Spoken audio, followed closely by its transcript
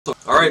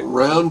right.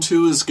 Round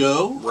 2 is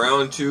go.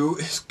 Round 2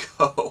 is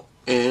go.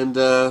 And,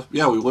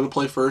 yeah, we want to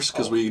play first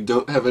because we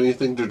don't have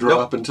anything to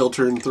drop until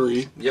turn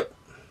 3. Yep.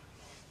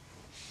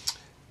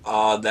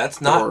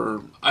 That's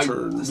not...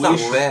 That's not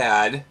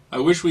bad. I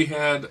wish we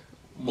had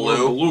more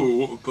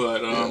blue,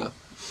 but...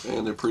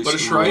 And a priest but a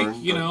Shrike,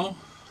 you know...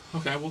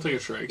 Okay, we'll take a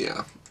Shrike.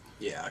 Yeah.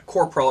 Yeah,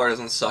 Core Preller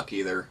doesn't suck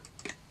either.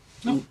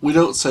 No. We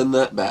don't send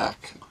that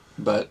back,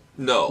 but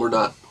we're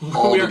not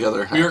all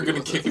together happy. We aren't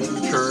going to kick it to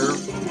the curb.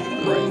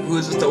 Right. Who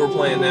is this that we're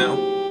playing now?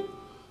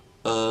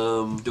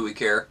 Do we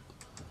care?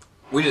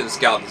 We didn't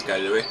scout this guy,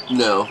 did we?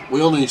 No.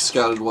 We only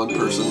scouted one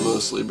person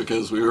mostly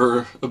because we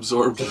were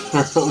absorbed in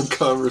our own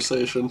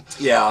conversation.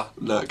 Yeah.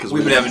 Not because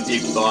we've been having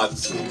deep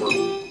thoughts.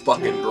 We're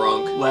fucking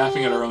drunk.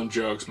 Laughing at our own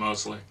jokes,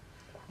 mostly.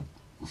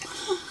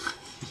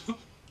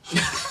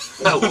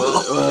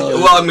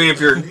 Well, I mean,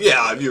 if you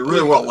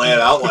really want to lay it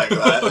out like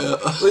that,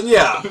 then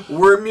yeah,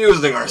 we're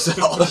amusing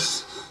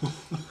ourselves.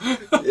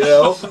 You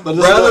know,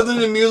 rather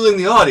than amusing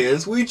the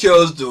audience, we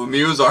chose to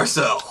amuse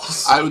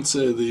ourselves. I would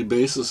say the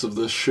basis of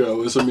this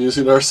show is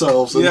amusing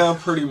ourselves. And, yeah,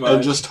 pretty much.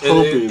 And just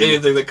hoping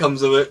anything that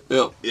comes of it.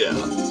 Yep. Yeah.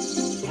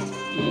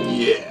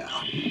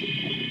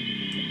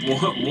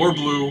 More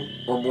blue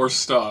or more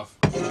stuff.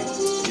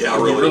 Yeah, I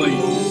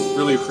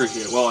really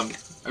appreciate it. Well,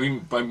 I mean,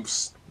 by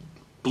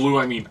blue,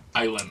 I mean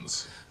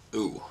islands.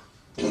 Ooh.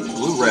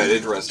 Blue-red,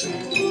 interesting.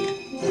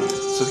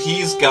 So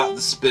he's got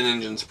the spin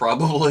engines,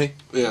 probably.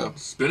 Yeah.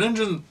 Spin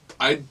engine,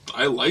 I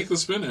like the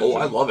spin engine. Oh,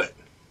 I love it.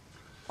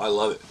 I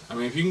love it. I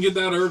mean, if you can get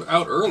that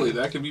out early,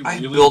 that could be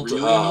really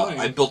annoying.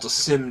 I built a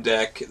sim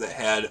deck that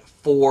had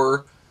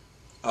 4...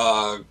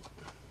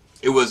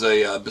 it was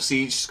a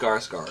Besieged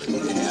Skarsgård. It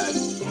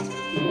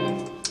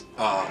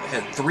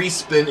had 3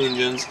 spin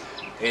engines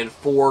and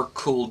 4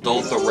 cool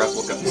Dotha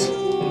replicas.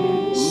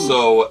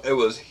 So it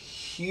was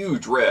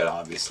huge red,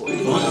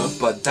 obviously,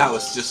 but that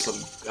was just some...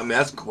 I mean,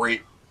 that's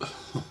great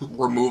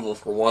removal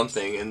for one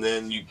thing, and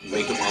then you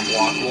make them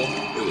unblockable.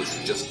 It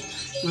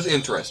was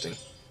interesting.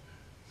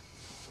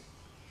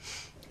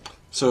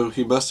 So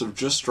he must have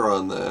just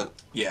drawn that.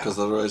 Yeah. Because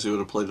otherwise he would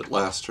have played it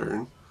last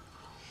turn.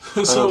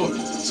 So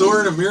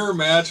we're in a mirror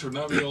match of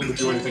not being able to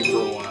do anything for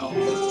a while.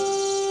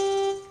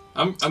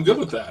 I'm good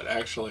with that,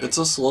 actually. It's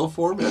a slow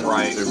format.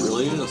 Right. It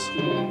really is.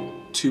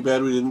 Too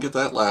bad we didn't get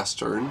that last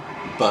turn,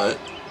 but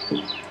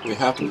we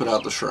have to put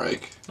out the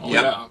Shrike. Oh,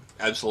 yeah.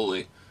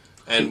 Absolutely.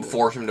 And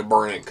force him to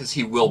burn it, because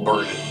he will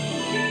burn it.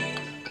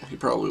 He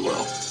probably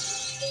will.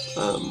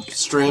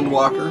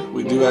 Strandwalker,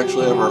 we do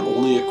actually have our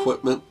only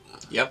equipment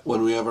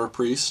when we have our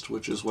Priest,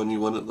 which is when you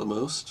want it the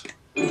most.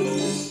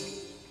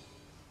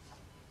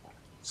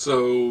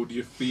 So, do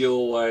you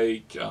feel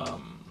like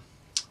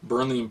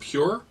Burn the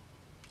Impure?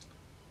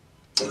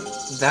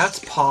 That's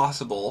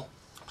possible.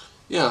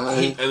 Yeah,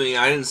 I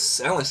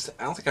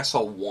don't think I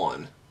saw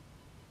one.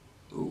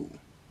 Ooh.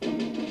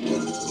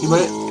 He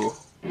might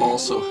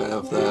also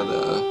have that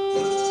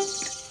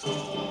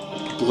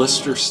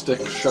Blister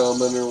Stick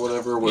Shaman or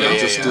whatever, where it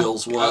just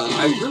deals one.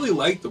 I really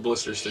like the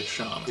Blister Stick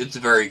Shaman. It's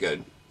very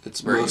good.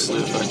 It's mostly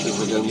effective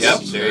against...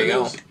 Yep, there you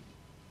go.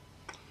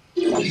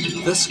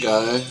 This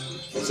guy...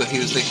 So he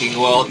was thinking,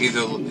 well,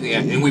 either... Yeah,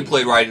 and we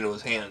played right into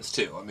his hands,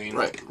 too. I mean,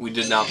 we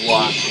did not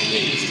block, and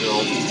they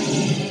still...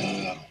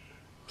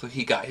 So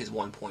he got his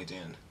 1 point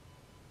in.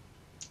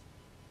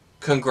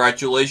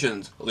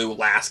 Congratulations, Lou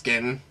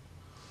Laskin.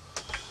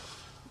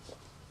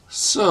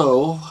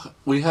 So,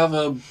 we have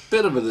a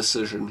bit of a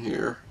decision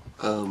here.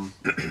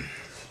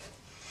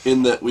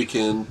 In that we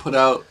can put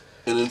out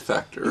an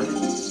Infector.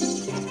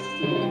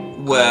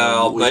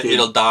 Well, but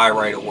it'll die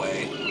right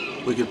away.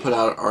 We could put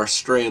out our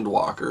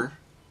Strandwalker.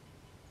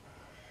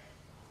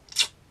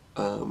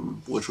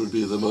 Which would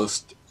be the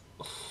most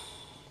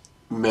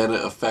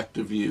mana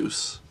effective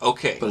use.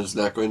 Okay. But it's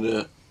not going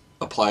to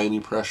apply any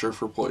pressure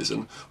for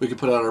poison. We could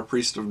put out our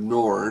Priest of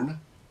Norn.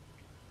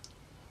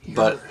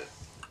 But...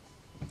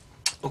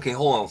 Okay,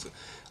 hold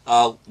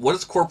on. What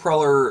does Core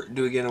Preller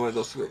do again when it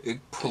goes through? It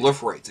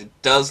proliferates. It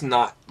does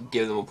not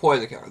give them a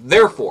poison counter.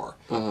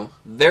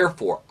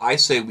 Therefore, I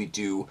say we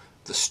do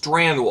the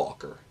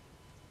Strandwalker.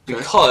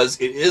 Because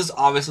it is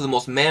obviously the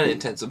most mana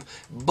intensive,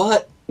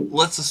 but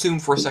let's assume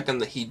for a second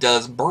that he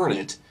does burn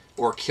it,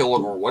 or kill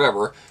it, or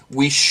whatever.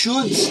 We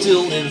should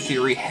still, in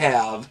theory,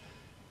 have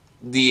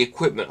the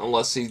equipment,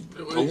 unless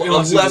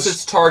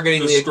it's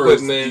targeting the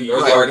equipment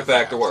or the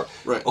artifact or whatever.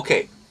 Right.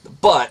 Okay,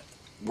 but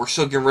we're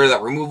still getting rid of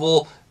that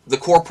removal. The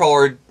Core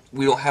Preller,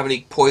 we don't have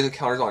any poison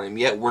counters on him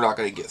yet. We're not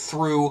going to get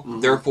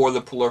through. Therefore,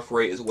 the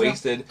proliferate is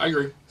wasted. Yeah, I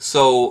agree.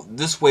 So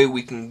this way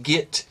we can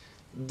get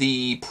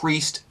the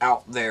Priest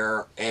out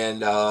there, and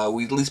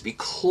we'd at least be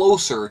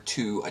closer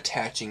to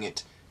attaching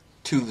it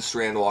to the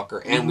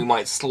Strandwalker, and we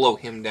might slow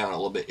him down a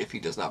little bit if he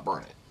does not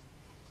burn it.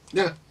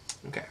 Yeah.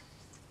 Okay.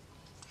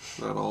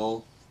 That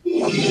all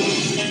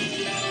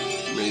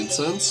made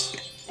sense?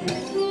 Even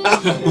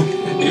if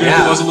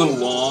it was a little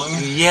long.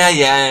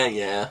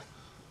 Yeah.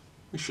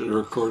 We should have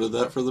recorded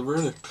that for the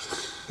verdict.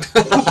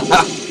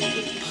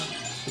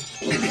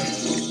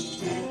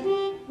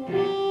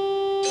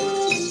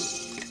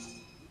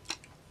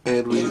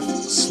 And we've we've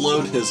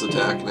slowed his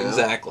attack now.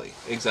 Exactly.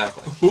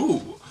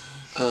 Ooh.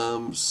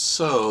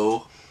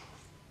 So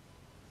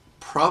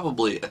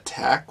probably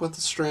attack with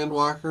the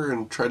Strandwalker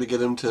and try to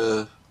get him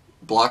to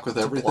block with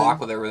everything. Block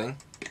with everything.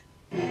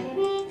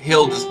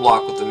 He'll just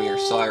block with the Mirror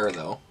Sire,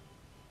 though.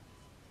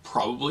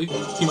 Probably.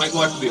 He might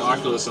block with the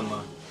Oculus and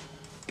the...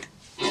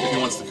 if he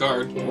wants the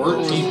card. Or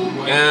he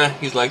might... Yeah,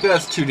 he's like,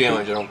 that's 2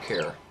 damage, I don't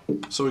care.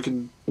 So we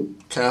can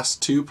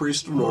cast 2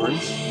 Priest of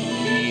Norns.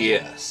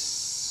 Yes.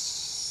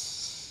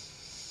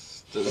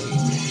 Does he...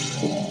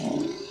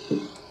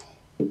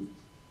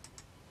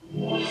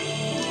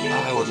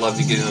 I would love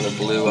to get another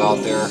blue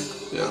out there.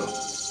 Yeah.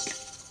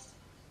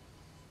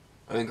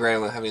 I mean, granted,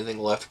 I don't have anything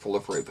left to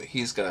proliferate, but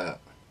he's gonna...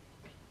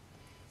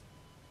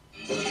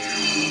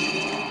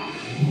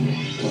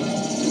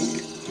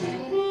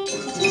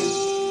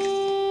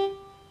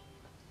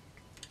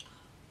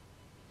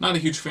 Not a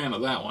huge fan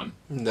of that one.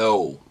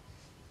 No.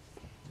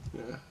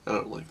 Yeah, I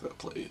don't like that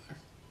play either.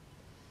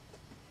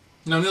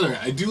 Now, on the other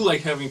hand, I do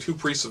like having 2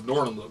 Priests of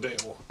Norn on the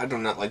table. I do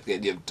not like the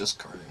idea of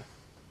discarding.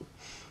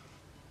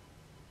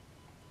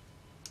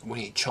 When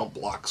he chump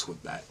blocks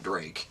with that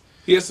Drake.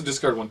 He has to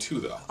discard 1 too,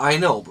 though. I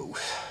know, but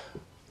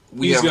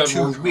we He's got have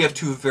more two. We have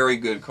 2 very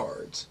good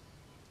cards.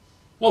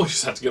 Well, we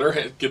just have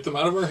to get them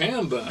out of our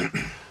hand, then.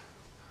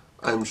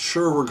 I'm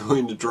sure we're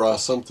going to draw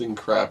something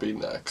crappy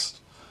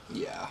next.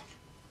 Yeah,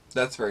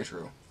 that's very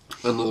true.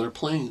 Another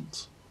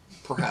Plains.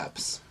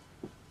 Perhaps.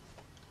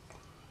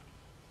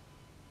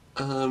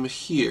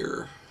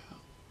 Here.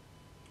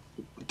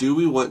 Do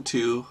we want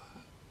to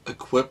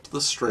equip the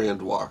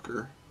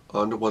Strandwalker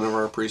onto one of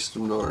our Priest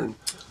of Norn,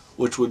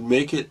 which would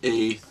make it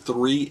a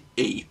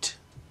 3/8?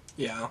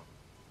 Yeah.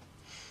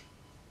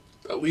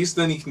 At least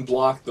then he can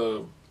block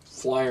the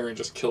flyer and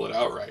just kill it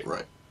outright.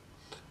 Right.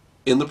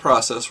 In the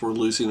process, we're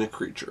losing a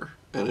creature.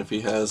 And if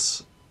he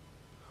has...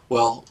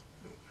 Well,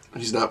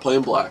 he's not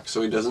playing black,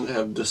 so he doesn't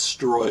have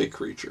Destroy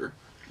creature.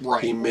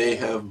 Right. He may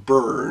have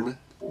Burn.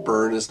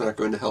 Burn is not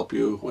going to help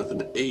you with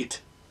an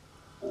 8.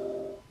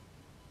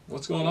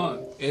 What's going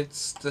on?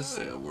 It's this.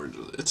 Yeah,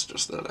 it's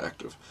just not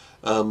active.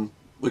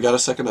 We got a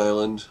second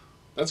island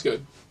That's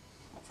good.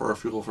 for our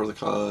Fuel for the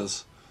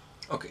Cause.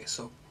 Okay,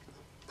 so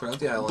put out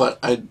the island. But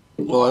I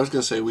was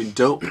going to say we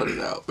don't put it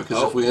out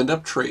because if we end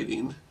up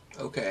trading,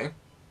 okay.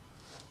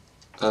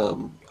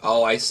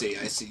 Oh, I see.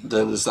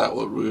 then is that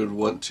what we would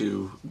want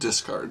to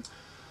discard?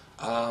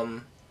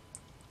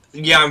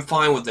 Yeah, I'm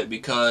fine with it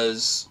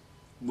because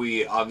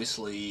we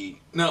obviously...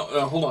 Now,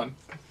 hold on.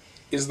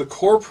 Is the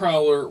Core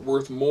Prowler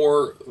worth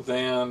more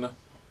than...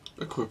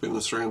 Equipping the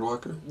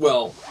Strandwalker?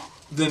 Well,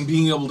 than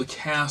being able to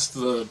cast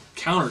the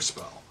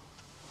counterspell?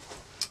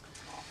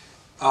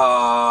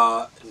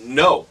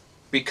 No.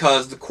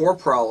 Because the Core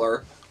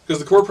Prowler... Because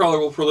the Core Prowler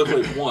will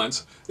proliferate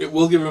once. It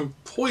will give him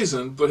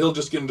poison, but he'll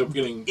just end up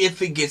getting...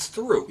 If it gets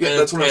through. Yeah,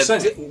 that's what I'm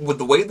saying. With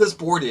the way this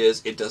board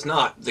is, it does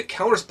not. The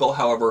counterspell,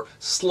 however,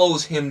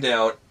 slows him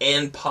down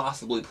and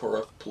possibly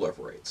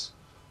proliferates.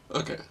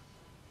 Okay.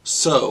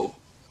 So,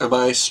 am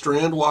I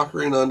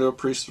Strandwalkering onto a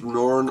Priest of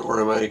Norn, or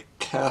am I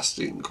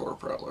casting Core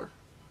Prowler?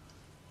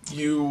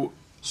 You...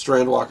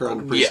 Strandwalker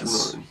onto Priest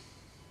Yes. of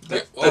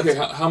Norn. Okay,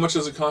 how much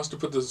does it cost to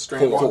put the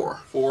Strand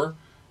Walker? 4.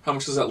 How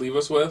much does that leave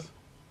us with?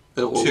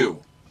 It will, 2.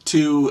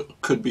 2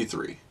 could be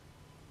 3.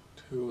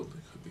 2,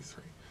 it could be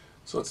 3.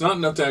 So it's not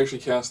enough to actually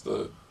cast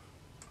the...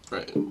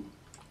 Right.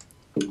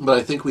 But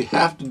I think we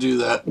have to do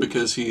that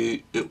because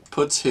it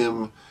puts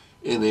him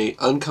in a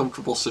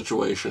uncomfortable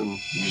situation.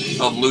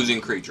 Of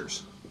losing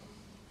creatures.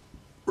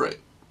 Right.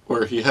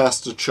 Where he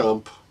has to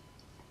chump.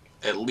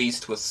 At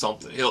least with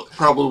something.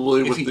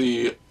 Probably with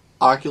the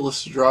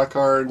Oculus to draw a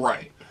card.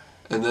 Right.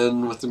 And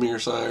then with the Mirror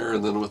Sire,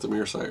 and then with the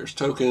Mirror Sire's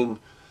token.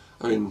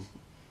 I mean...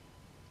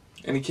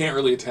 And he can't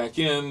really attack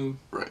in.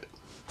 Right.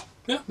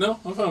 Yeah, no,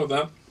 I'm fine with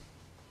that.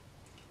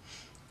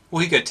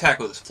 Well, he could attack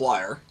with his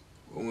flyer.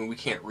 I mean, we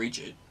can't reach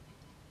it.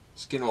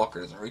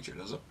 Skinwalker doesn't reach it,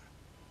 does it?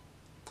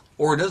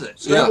 Or does it?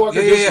 Skinwalker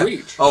does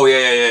reach. Oh,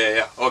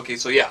 yeah. Okay,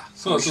 so yeah.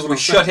 So we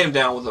shut him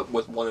down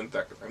with 1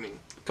 Infector. I mean,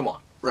 come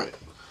on. Right.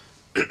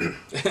 And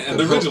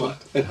they're vigilant.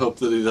 And hope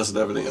that he doesn't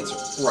have an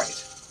answer.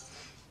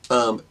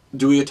 Right.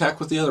 Do we attack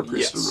with the other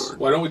Priest Yes. of Norn?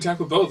 Why don't we attack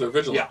with both? They're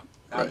vigilant. Yeah,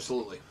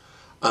 absolutely.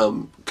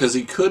 Because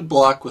he could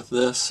block with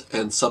this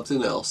and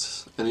something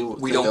else, and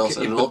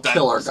it'll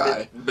kill our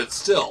guy. But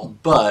still.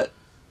 But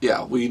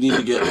yeah, we need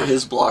to get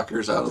his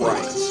blockers out of the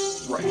way.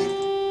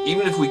 Right.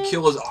 Even if we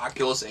kill his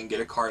Oculus and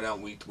get a card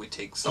out, we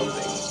take something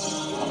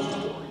off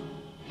the board.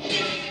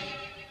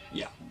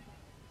 Yeah.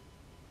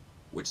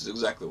 Which is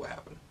exactly what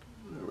happened.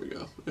 There we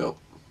go. Yep.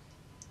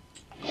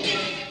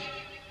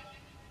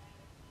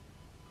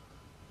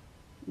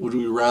 Would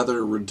we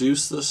rather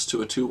reduce this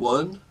to a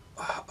 2/1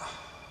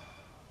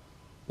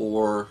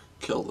 or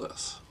kill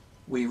this?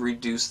 We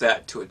reduce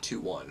that to a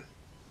 2/1.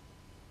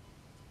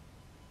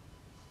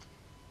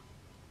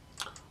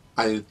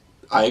 I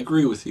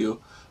agree with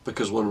you,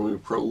 because when we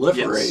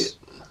proliferate, Yes.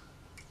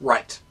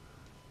 Right.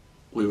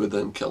 we would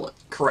then kill it.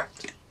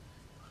 Correct.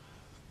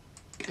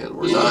 And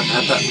we're not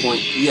at that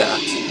point yet.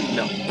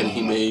 No. And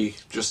he may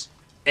just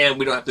And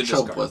we don't have to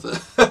chump discard.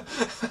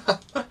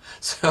 with it.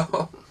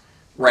 So,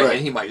 right, Right.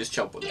 and he might just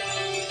chump with it.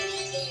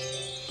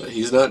 But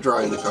he's not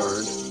drawing the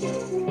card.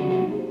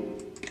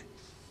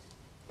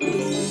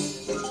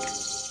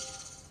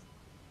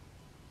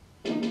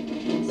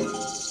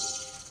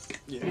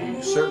 Yeah,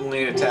 you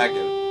certainly attack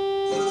him.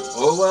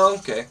 Oh, well,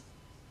 okay.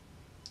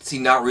 Does he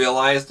not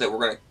realize that we're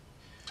going to...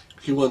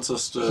 He wants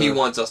us to... He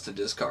wants us to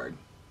discard.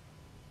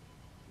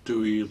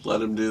 Do we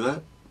let him do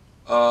that?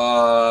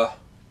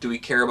 Do we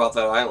care about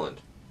that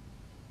island?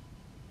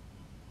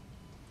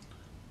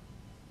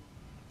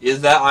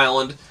 Is that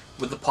island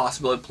with the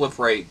possibility to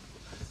proliferate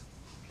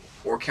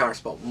or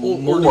counterspell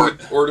more?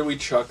 Or do we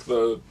chuck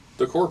the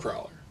core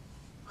prowler?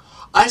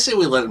 I say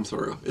we let him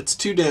through. It's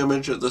 2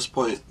 damage at this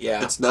point.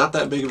 Yeah. It's not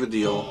that big of a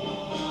deal.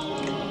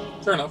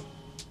 Fair enough.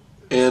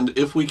 And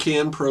if we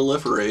can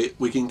proliferate,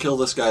 we can kill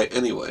this guy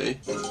anyway.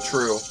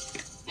 True.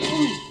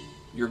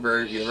 You're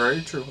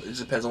very true. It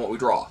just depends on what we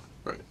draw.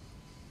 Right.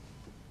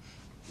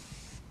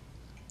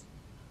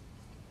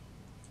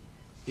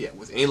 Yeah,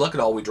 with any luck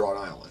at all, we draw an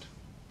island.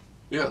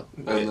 Yeah.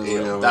 And And, then you we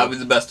know, have that would be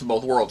the best of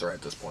both worlds right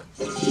at this point.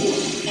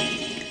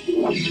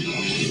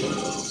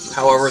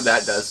 However,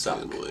 that does suck.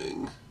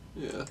 Sandwing.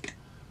 Yeah.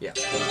 Yeah.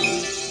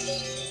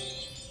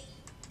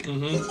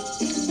 Mm-hmm.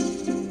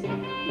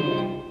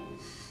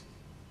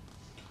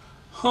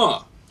 Huh.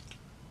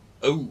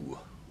 Oh.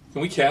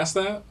 Can we cast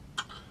that?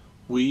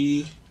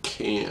 We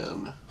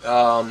can.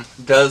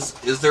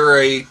 Is there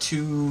a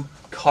 2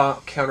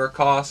 counter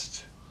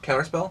cost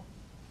counterspell?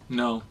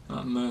 No,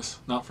 not in this.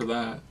 Not for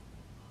that.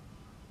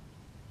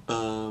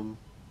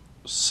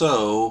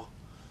 So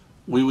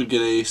we would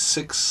get a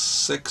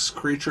 6/6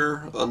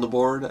 creature on the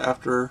board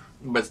after.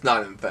 But it's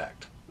not in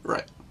fact.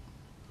 Right.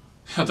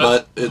 Yeah,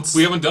 But it's-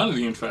 we haven't done it,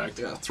 in fact.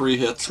 Yeah, 3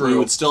 hits. True. We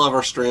would still have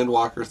our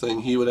Strandwalker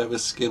thing. He would have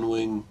his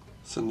Skinwing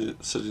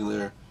sitting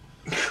there.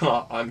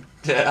 I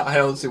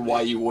don't see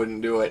why you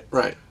wouldn't do it.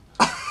 Right.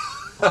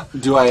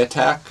 Do I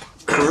attack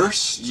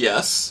first?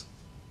 Yes.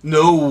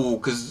 No,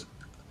 because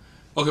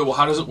Okay, well,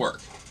 how does it work?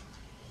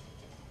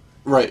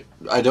 Right.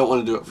 I don't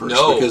want to do it first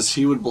No. because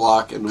he would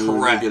block and we would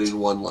Correct. be getting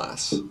 1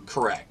 less.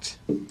 correct.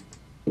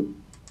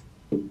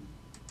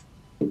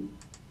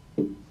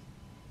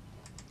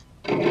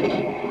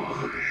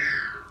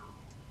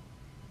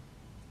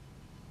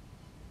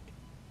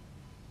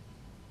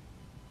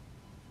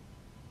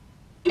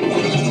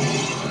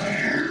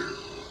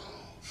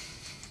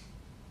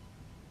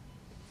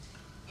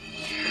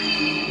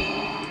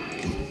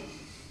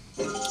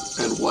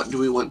 And what do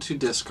we want to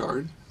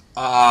discard?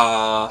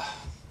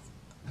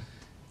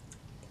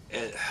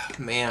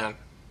 Man.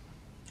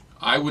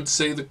 I would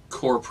say the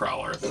core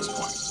prowler at this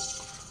point.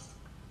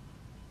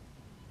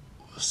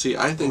 See,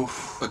 I think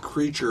a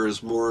creature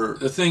is more.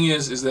 The thing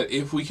is that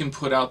if we can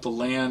put out the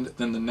land,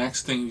 then the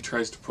next thing he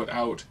tries to put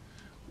out,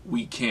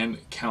 we can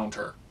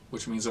counter,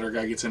 which means that our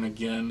guy gets in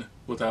again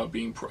without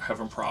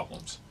having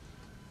problems.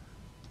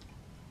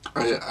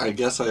 I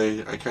guess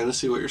I kind of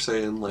see what you're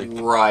saying. Like,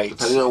 Right.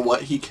 depending on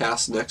what he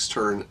casts next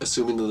turn,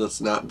 assuming that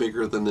it's not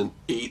bigger than an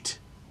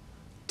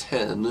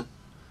 8/10,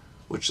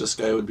 which this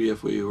guy would be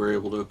if we were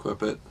able to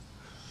equip it.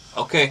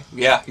 Okay,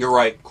 yeah, you're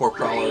right. Core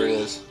Prowler it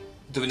is.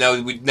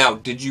 Now,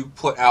 did you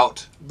put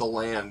out the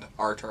land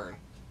our turn?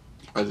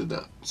 I did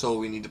not. So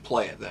we need to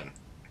play it then.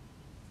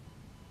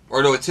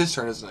 Or no, it's his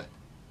turn, isn't it?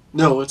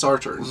 No, it's our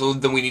turn. So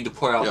then we need to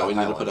put out Yeah, the we need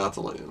to island. put out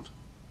the land.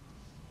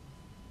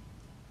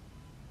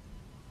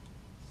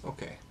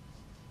 Okay.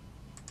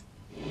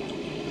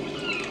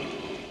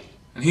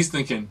 And he's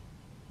thinking,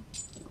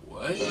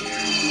 what?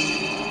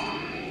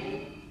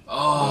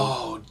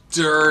 Oh,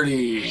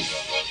 dirty.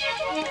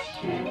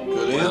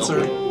 Good Well.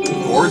 answer.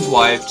 Board's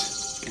wiped.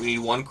 We need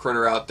 1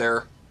 critter out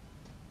there.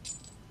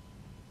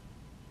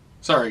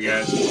 Sorry,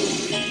 guys.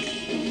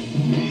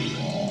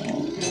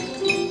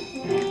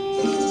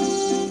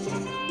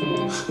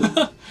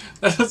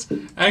 That's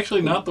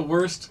actually not the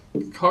worst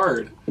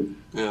card.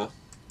 Yeah.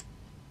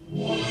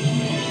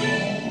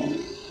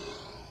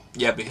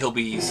 Yeah, but he'll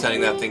be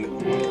setting that thing.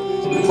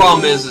 The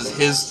problem is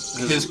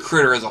his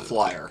critter is a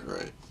flyer.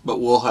 Right. But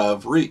we'll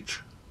have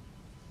reach.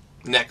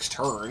 Next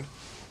turn,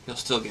 he'll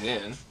still get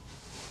in.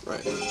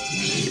 Right.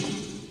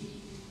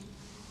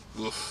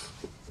 Oof.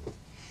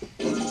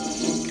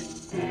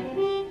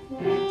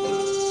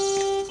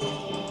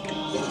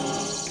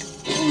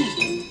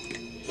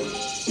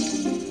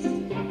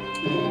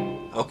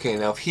 Okay,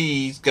 now if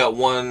he's got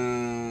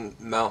 1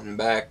 mountain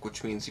back,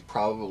 which means he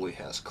probably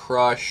has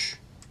crush.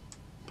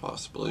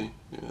 Possibly.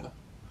 Yeah.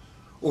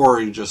 Or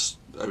he just,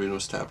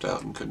 was tapped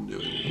out and couldn't do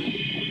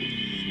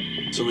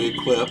anything. So we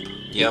equip.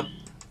 Yep.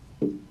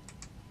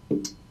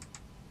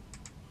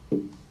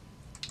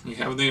 We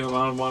have the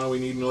amount of mana we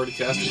need in order to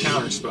cast a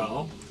counter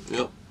spell.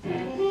 Yep.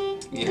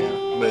 Yeah,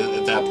 but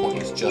at that point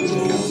he's just a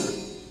counter.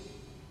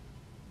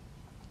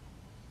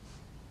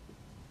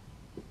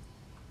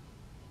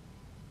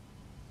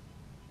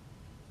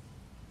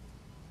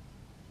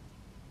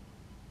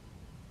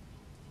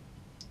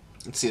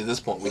 And see, at this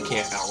point we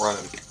can't outrun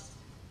him.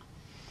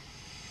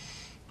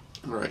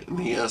 Right. And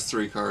he has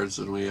 3 cards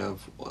and we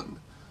have 1.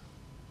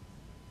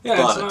 Yeah,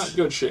 But- it's not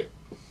good shape.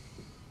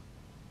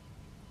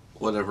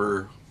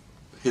 Whatever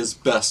his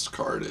best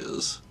card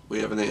is, we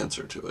have an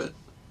answer to it.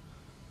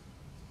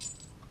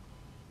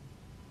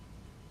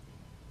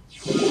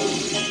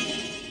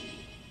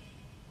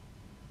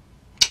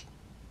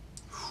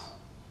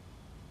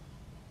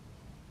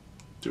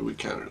 Do we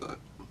counter that?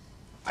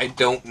 I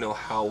don't know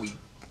how we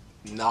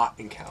not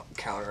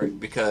counter it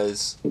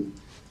because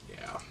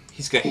Yeah.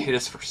 he's gonna hit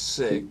us for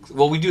 6.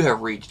 Well, we do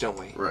have reach, don't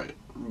we? Right,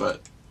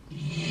 but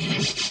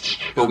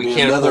But we be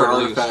can't another afford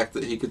to lose. artifact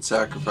that he could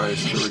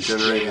sacrifice to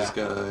regenerate his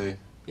Yeah. guy.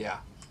 Yeah.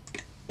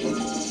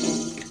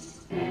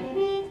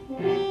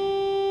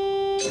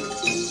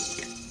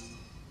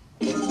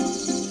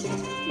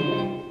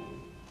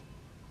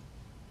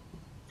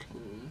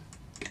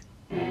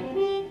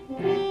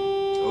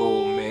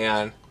 Oh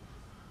man,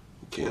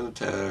 Can't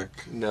attack.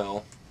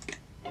 no.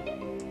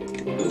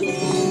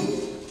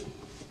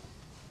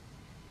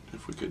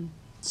 If we could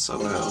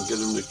somehow get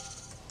him to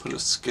put a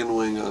skin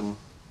wing on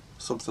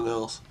something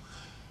else.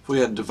 If we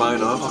had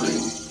Divine Offering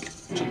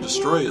to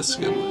destroy a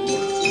skin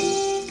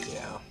wing,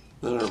 Yeah.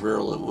 then our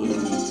Virulent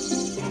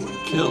Wound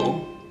would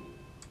kill.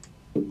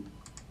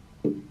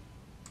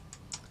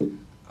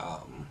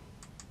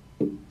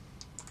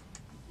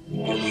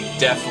 And we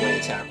definitely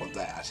attack with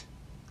that.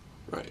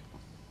 Right.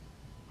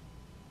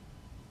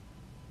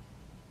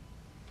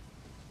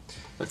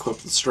 Equip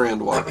the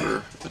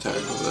Strandwalker, attack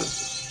with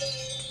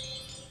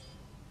it.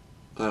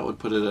 That would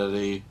put it at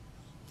a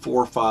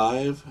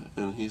 4/5,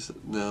 and he said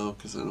no,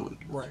 because then it would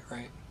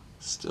Right.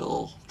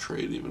 still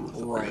trade even with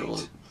the Right.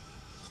 Virulent.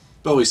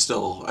 But we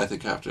still, I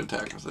think, have to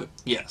attack with it.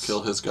 Yes.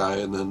 Kill his guy,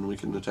 and then we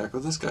can attack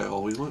with this guy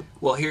all we want.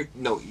 Well, here,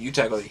 no, you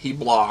attack with it. He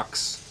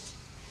blocks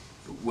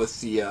with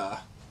the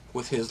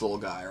with his little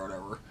guy or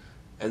whatever,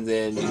 and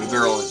then you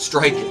virulent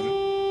strike him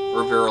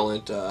or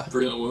virulent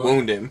Virulent wound.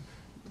 wound him.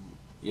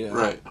 You know.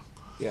 Right.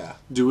 Yeah.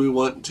 Do we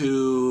want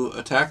to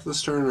attack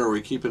this turn, or are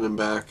we keeping him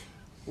back?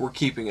 We're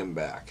keeping him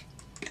back.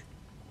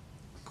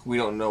 We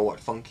don't know what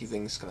funky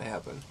thing's gonna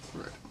happen.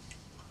 Right.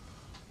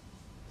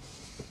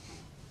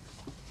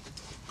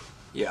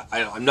 Yeah,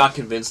 I'm not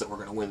convinced that we're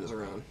gonna win this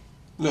round.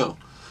 No.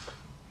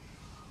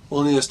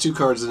 Well, he has 2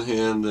 cards in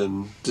hand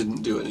and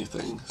didn't do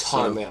anything.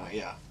 Ton of so mana,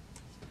 yeah.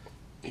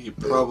 he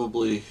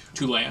probably,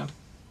 To land.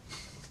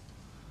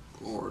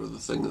 or the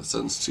thing that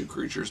sends 2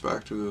 creatures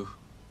back to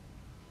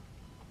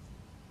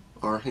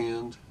our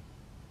hand.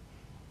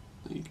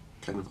 The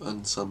kind of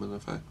unsummon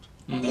effect.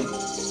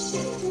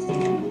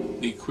 Mm-hmm.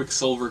 The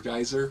Quicksilver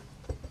Geyser.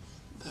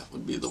 That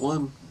would be the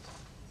one.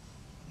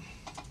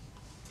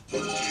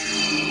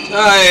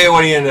 Hey,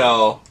 what do you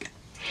know?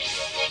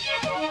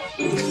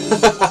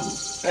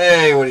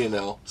 Hey, what do you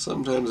know?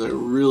 Sometimes I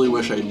really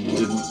wish I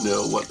didn't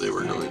know what they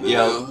were going to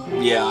Yeah,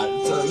 do. yeah.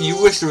 So you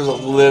wish there was a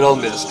little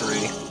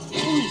mystery.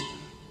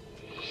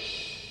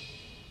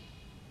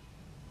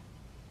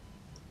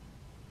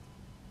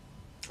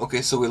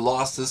 Okay, so we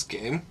lost this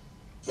game.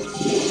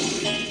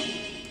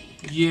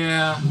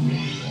 Yeah,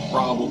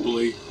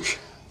 probably.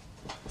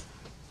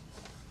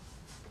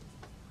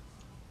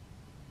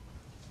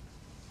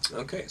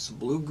 Okay, so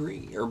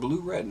blue-green, or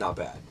blue-red, not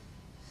bad.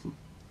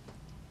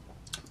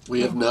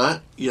 We have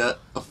not yet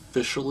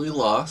officially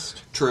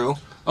lost. True.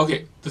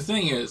 Okay, the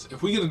thing is,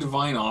 if we get a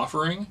Divine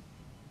Offering,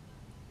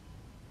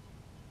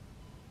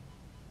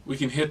 we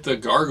can hit the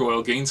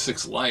Gargoyle, gain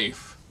 6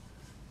 life,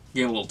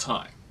 gain a little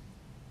time.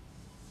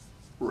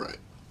 Right.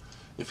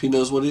 If he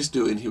knows what he's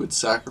doing, he would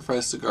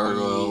sacrifice the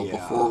gargoyle Yeah.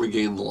 before we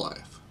gain the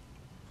life.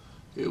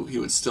 He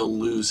would still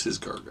lose his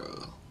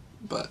gargoyle,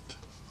 but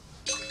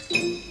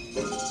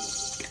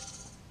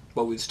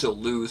But we'd still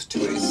lose to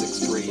a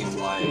 6/3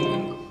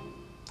 flying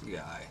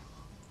guy.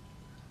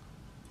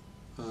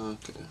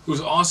 okay, It was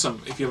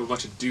awesome if you have a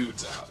bunch of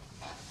dudes out.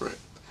 right.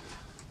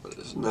 But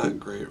it's not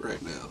great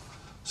right now.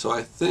 So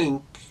I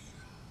think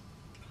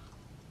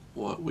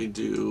what we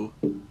do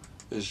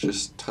is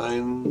just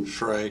Time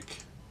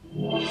Shrike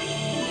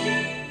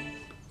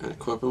and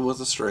equip him with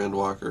a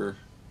Strandwalker,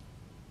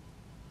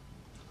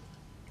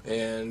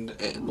 And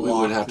we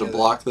would have to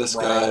block this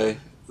Right. guy.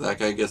 That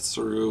guy gets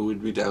through,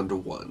 we'd be down to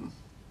 1.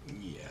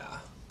 Yeah.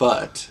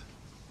 But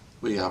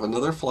we have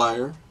another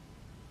flyer.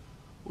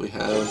 We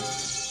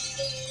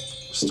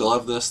still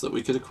have this that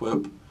we could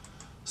equip.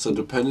 So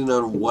depending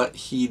on what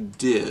he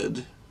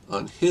did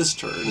on his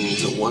turn, and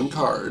he's at 1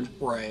 card,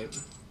 Right.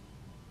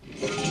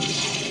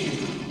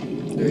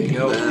 There you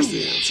go. there's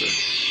the answer.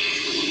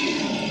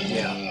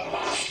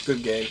 Yeah.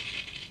 Good game.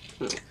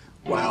 Yeah.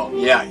 Wow.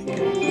 Yeah.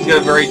 He's got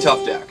a very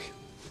tough deck.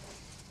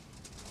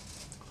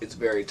 It's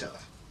very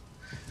tough.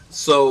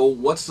 So,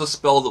 what's the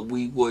spell that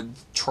we would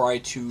try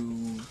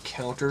to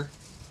counter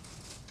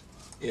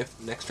if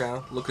next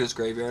round? Look at his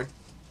graveyard.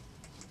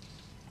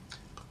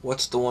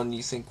 What's the one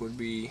you think would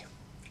be?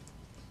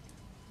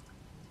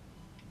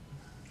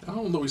 I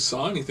don't know that we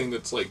saw anything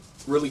that's like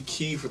really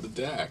key for the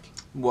deck.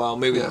 Well,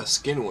 maybe Yeah. the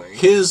skin wing.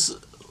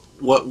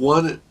 What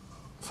won it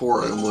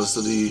for him was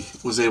that he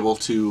was able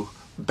to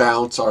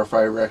bounce our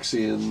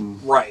Phyrexian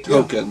Right.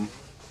 token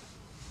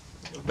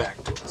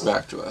Back to us.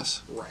 back to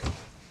us. Right.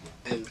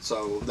 And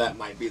so that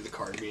might be the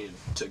card we need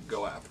to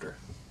go after.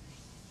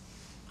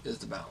 Is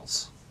the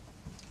bounce.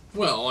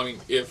 Well, I mean,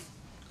 if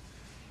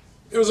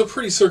it was a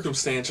pretty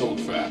circumstantial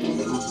effect.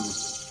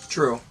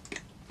 True.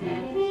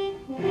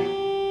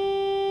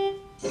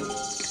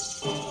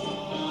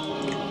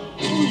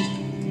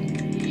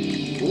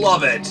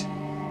 Love it.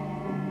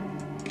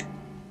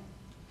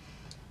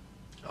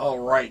 All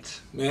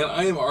right. Man,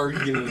 I am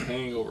already getting a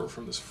hangover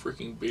from this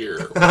freaking beer.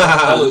 What the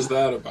hell is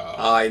that about?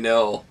 I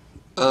know.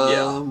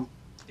 Yeah.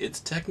 It's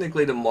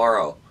technically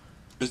tomorrow.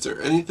 Is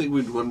there anything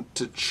we'd want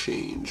to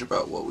change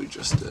about what we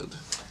just did?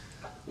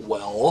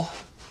 Well,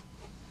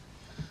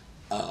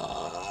 on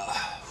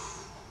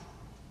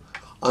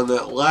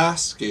that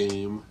last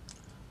game,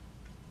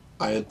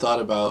 I had thought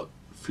about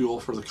Fuel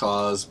for the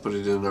Cause, put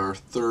it in our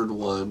third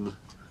one,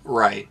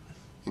 right.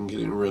 and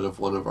getting rid of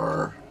one of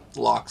our...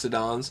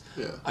 Loxodons.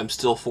 Yeah. I'm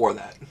still for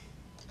that.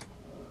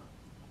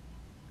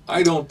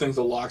 I don't think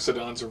the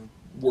Loxodons are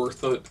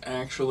worth it,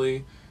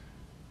 actually.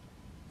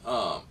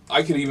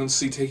 I could even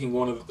see taking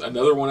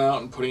another one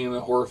out and putting in a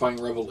Horrifying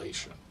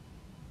Revelation.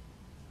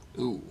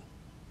 Ooh.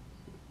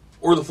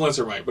 Or the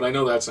Flincermite, but I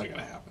know that's not going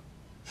to happen.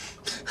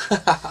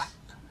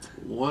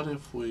 What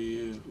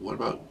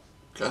about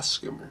Gus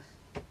Skimmer?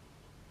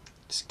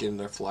 Just get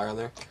another flyer on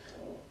there.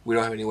 We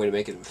don't have any way to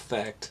make it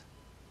infect.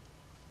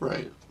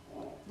 Right.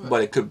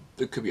 But it could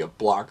be a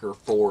blocker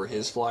for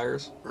his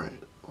flyers.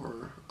 Right.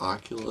 Or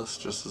Oculus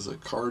just as a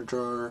card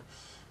drawer.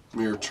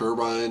 Mirror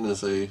Turbine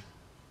as a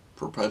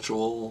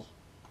perpetual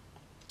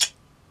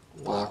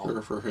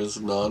blocker for his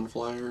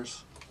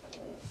non-flyers.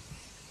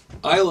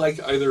 I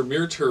like either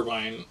Mirror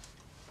Turbine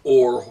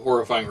or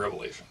Horrifying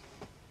Revelation.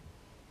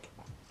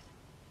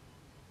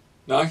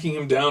 Knocking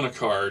him down a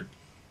card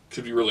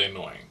could be really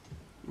annoying.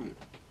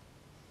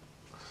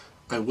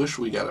 I wish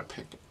we got a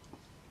pick.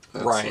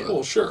 Right.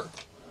 Well, sure.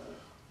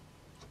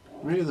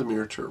 Maybe the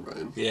Mirror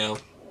Turbine. Yeah.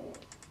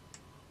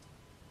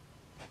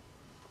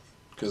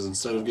 Because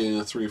instead of getting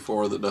a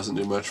 3/4 that doesn't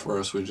do much for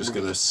us, we just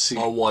get a A series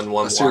blocker. of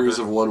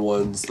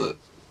 1/1s that...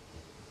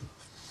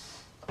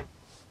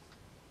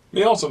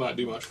 May also not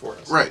do much for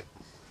us. Right.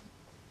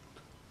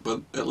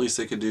 But at least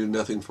they could do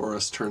nothing for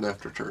us turn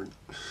after turn.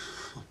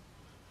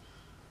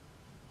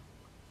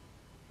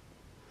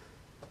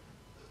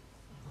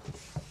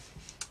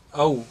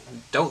 Oh,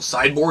 don't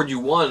sideboard, you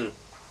won.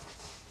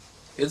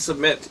 Hit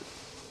submit.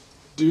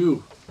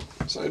 Do.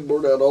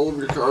 Sideboard out all of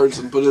your cards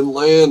and put in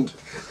land.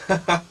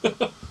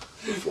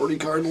 40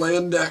 card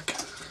land deck.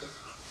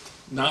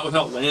 Not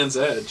without Land's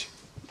Edge.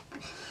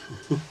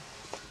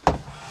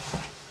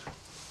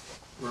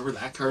 Remember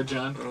that card,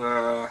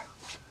 John?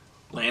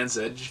 Land's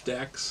Edge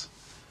decks?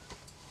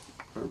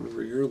 I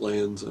remember your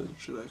lands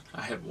edge deck.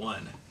 I had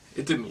one.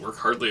 It didn't work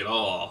hardly at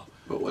all.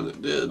 But when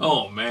it did...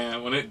 Oh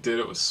man, when it did,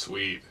 it was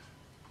sweet.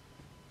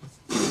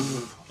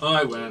 Oh,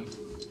 I win.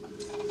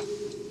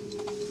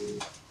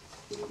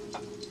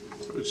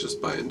 It was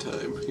just buying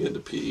time. He had to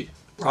pee.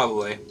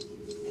 Probably.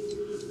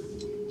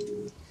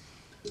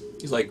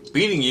 He's like,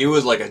 beating you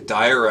is like a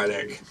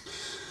diuretic.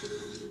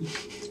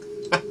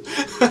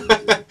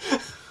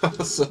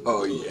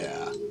 So,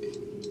 yeah.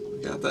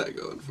 We got that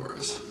going for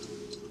us.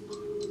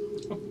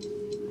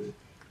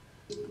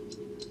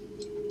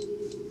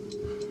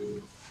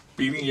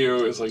 Beating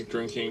you is like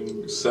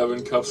drinking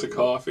 7 cups of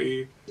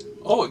coffee.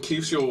 Oh, it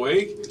keeps you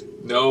awake?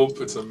 Nope,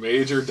 it's a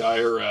major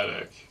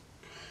diuretic.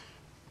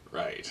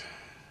 Right.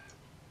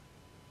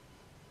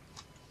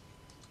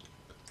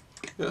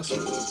 Yes,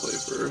 we're going to play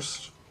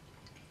first.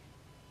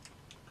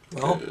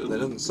 Well, that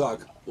doesn't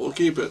suck. We'll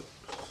keep it.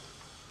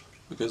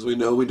 Because we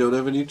know we don't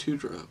have any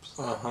 2-drops.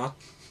 Uh-huh.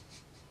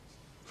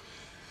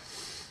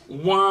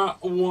 Wah,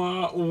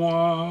 wah,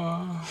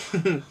 wah.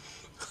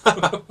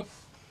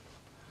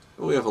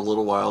 We have a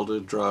little while to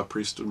draw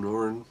Priest of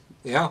Norn.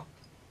 Yeah.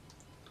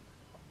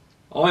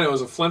 All I know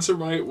is a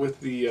Flincermite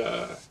with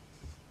the,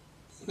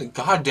 The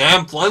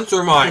goddamn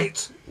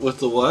Flincermite! With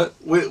the what?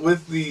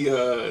 with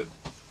the,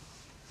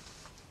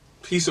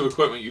 piece of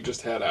equipment you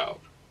just had out.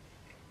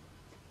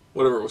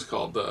 Whatever it was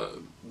called,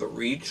 The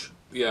Reach?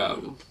 yeah,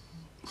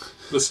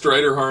 the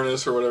Strider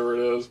harness or whatever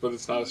it is, but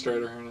it's not a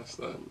Strider harness.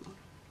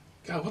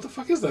 God, what the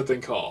fuck is that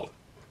thing called?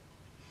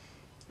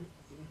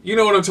 You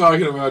know what I'm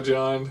talking about,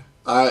 John.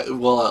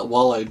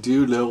 While I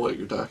do know what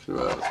you're talking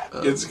about,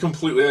 It's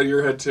completely out of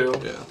your head too.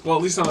 Yeah. Well,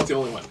 at least I'm not the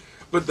only one.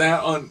 But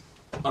that on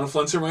a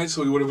Flincermite,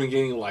 so we would have been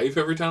gaining life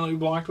every time that we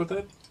blocked with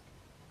it.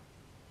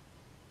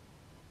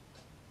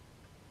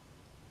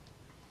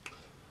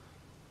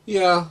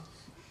 yeah.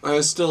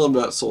 I still am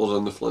not sold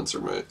on the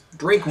Flincermite.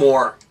 Drink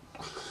more.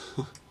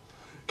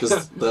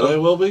 Because then I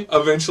will be.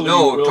 Eventually,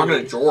 No, you I'm will talking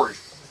be. to George.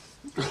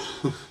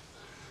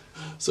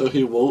 So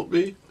he won't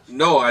be?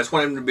 No, I just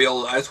want him to be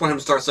able. I just want him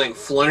to start saying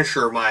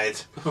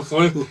Flincermite.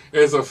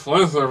 It's a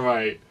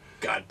Flincermite.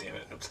 God damn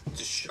it!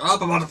 Just shut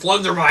up about the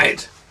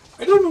Flincermite.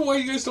 I don't know why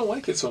you guys don't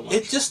like it so much.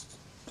 It just,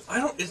 I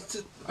don't. It's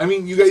just, I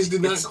mean, you guys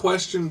did not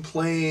question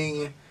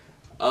playing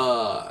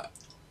a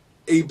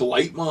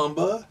Blight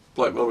Mamba.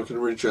 Blight Mamba can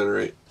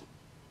regenerate.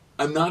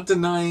 I'm not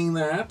denying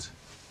that.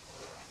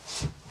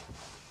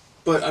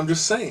 But I'm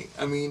just saying.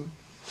 I mean,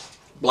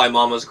 Blind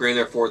Mama's green,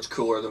 therefore it's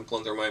cooler than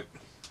Plundermite.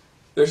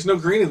 there's no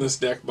green in this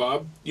deck,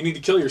 Bob. You need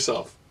to kill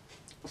yourself.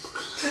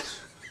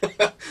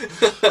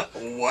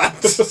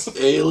 What?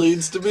 A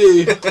leads to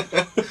B.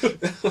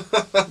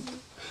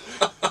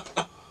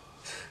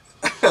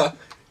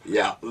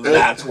 Yeah,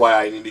 that's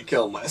why I need to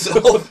kill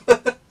myself.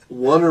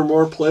 One or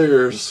more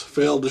players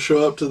failed to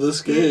show up to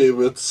this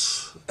game.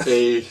 It's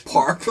a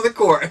Par for the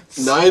course.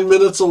 9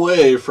 minutes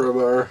away from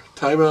our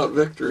timeout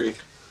victory.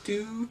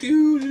 Do,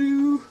 do,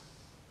 do.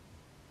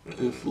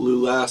 If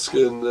Lou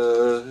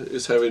Laskin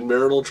is having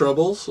marital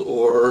troubles,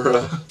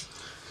 or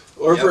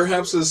Or Yep.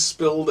 perhaps has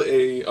spilled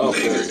a... Oh,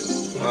 there he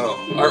is.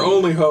 Oh. Our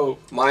only hope.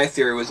 My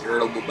theory was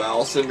irritable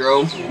bowel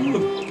syndrome.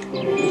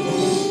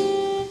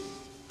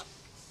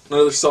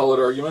 Another solid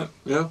argument.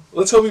 yeah,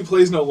 Let's hope he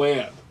plays no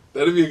land.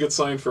 That'd be a good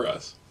sign for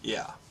us.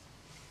 Yeah.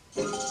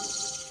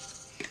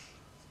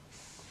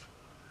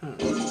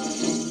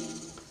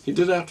 he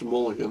did have to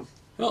mulligan.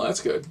 Well,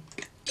 that's good.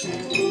 I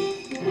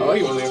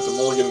like it when they have to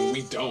mulligan and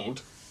we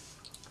don't.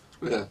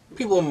 Yeah,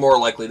 People are more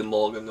likely to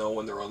mulligan though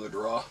when they're on the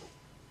draw.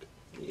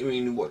 I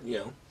mean, what, you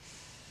know.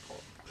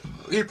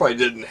 He probably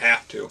didn't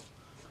have to.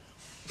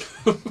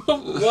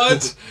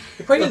 What?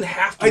 He probably didn't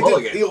have to I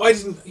mulligan. didn't.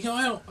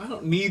 I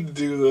don't need to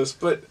do this,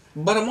 but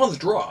But I'm on the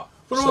draw.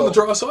 I'm on the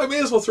draw, so I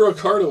may as well throw a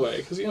card away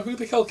because who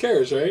the hell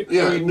cares, right?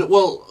 yeah. I mean,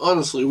 Well,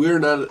 honestly, we're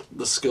not at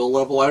the skill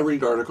level. I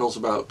read articles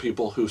about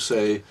people who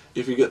say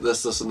if you get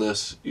this, this, and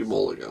this, you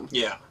mulligan.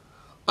 Yeah.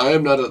 I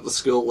am not at the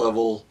skill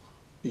level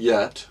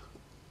yet,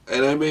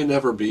 and I may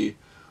never be,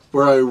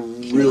 where I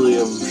really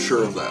am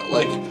sure of that.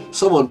 Like,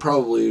 someone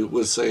probably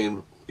was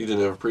saying you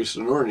didn't have a Priest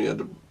of Norn, you had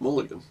to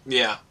mulligan.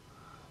 Yeah.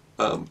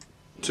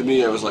 To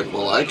me, I was like,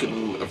 well, I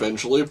can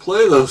eventually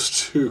play those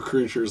two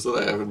creatures that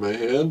I have in my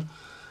hand,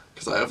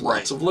 because I have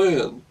lots of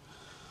land.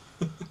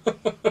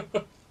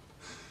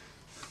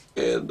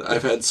 And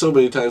I've had so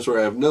many times where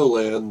I have no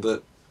land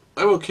that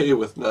I'm okay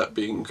with not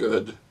being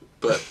good,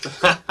 but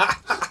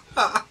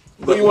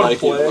you wanna liking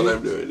play? what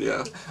I'm doing,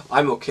 yeah.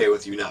 I'm okay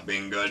with you not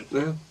being good.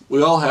 Yeah,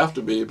 we all have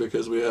to be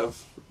because we have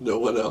no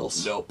one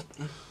else. Nope.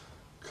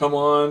 come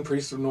on,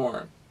 Priest of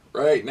Norn,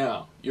 right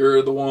now.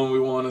 You're the one we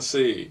want to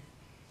see.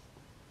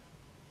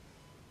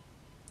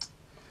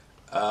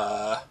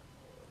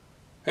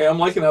 Hey, I'm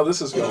liking how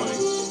this is going.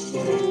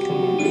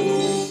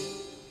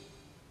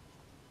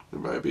 It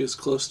might be as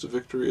close to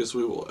victory as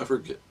we will ever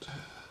get.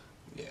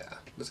 Yeah.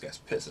 This guy's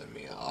pissing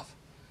me off.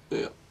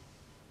 Yeah.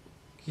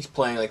 He's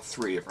playing like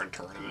 3 different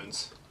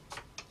tournaments.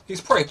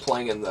 He's probably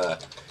playing in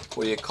the,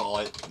 what do you call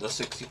it, the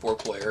 64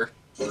 player.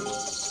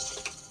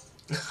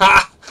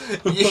 Ha!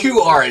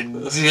 You are a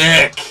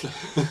dick!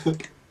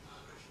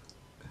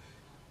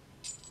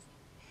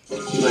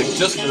 He's like,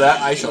 just for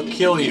that, I shall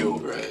kill you.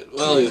 Right.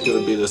 Well, he's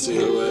going to beat us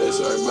anyway,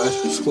 so I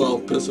might as well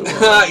piss him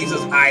off. He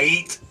says, I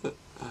eat.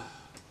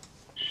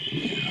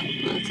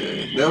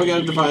 Okay. Now we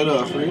got a Divine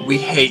Offering. We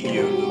hate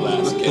you,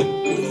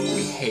 Laskin.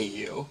 We hate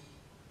you.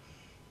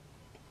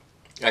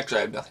 Actually,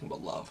 I have nothing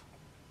but love.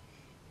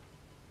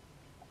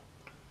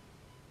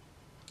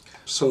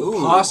 So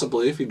Ooh.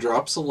 possibly, if he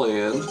drops a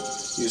land,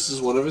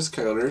 uses one of his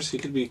counters, he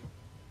could be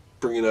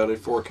bringing out a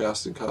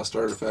forecasting cost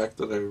artifact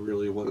that I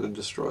really want to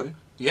destroy.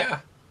 Yeah.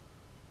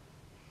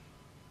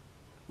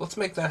 Let's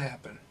make that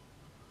happen.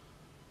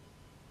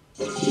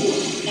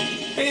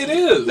 Hey, it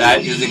is!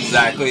 That is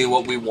exactly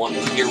what we want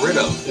to get rid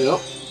of. Yep.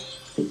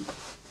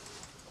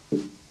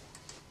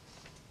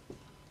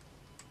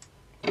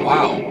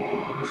 Wow.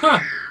 Huh.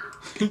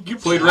 You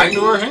played right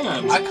into our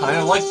hands. I kind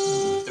of like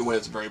it when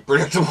it's very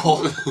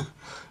predictable.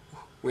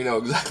 We know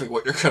exactly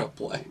what you're going to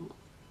play.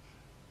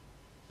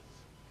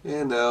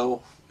 And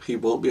now he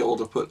won't be able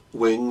to put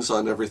wings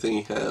on everything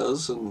he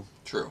has, and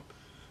True.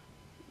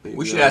 maybe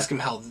We should ask him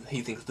how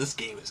he thinks this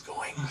game is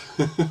going.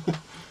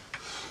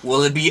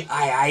 Will it be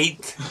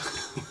aight?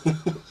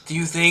 Do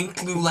you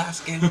think, Lou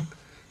Laskin?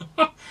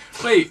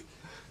 Wait,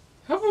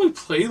 haven't we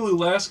played Lou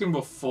Laskin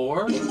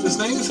before? This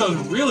name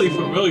sounds really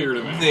familiar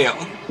to me.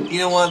 You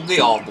know what? They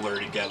all blur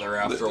together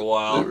after a They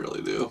while.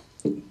 really do.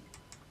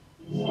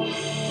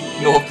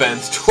 No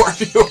offense to our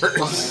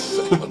viewers.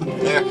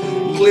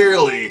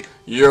 Clearly,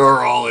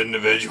 you're all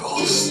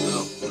individuals.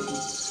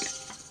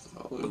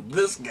 But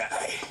this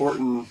guy.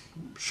 Important,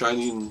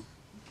 shining.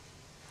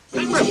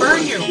 I'm gonna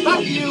burn you!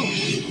 Fuck you!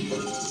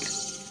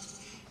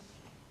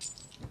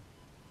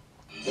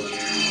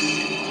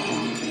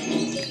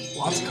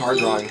 Lots of card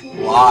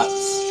drawing.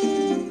 Lots.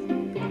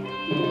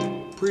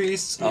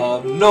 Priests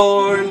of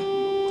Norn.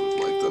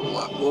 Like that a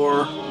lot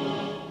more.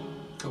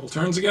 A couple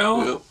turns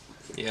ago?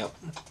 Yep.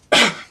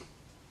 Yep.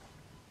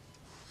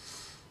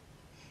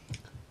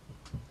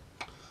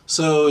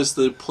 So is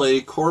the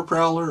play Core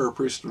Prowler or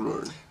Priest of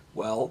Norn?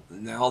 Well,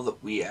 now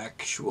that we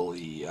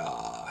actually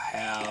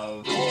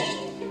have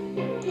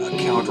a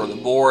counter on the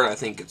board, I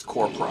think it's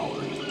Core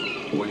Prowler.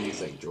 What do you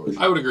think, George?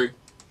 I would agree.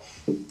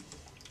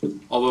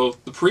 Although,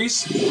 the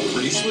priest,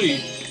 pretty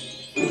sweet.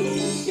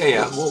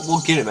 Yeah,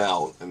 we'll get him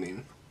out. I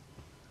mean,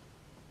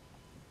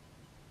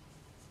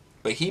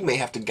 but he may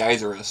have to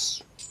geyser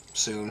us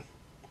soon.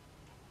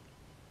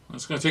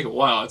 It's going to take a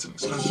while. It's an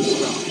expensive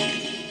spell.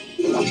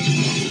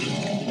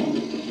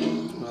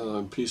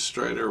 Peace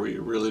Strider we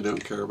really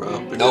don't care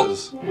about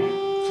because...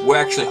 Nope. We're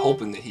actually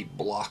hoping that he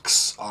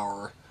blocks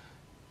our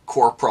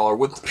Core Prowler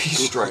with the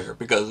Peace Strider,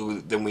 because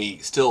then we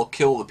still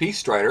kill the Peace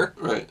Strider,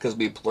 Right. because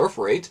we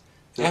proliferate,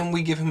 and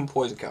we give him a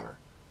poison counter.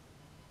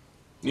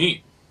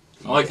 Neat.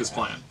 I like this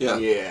plan. Yeah.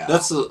 Yeah.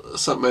 That's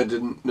something I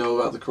didn't know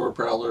about the Core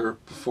Prowler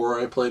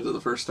before I played it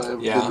the first time.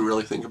 Yeah. Didn't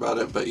really think about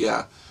it, but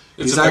yeah.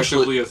 It's He's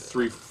effectively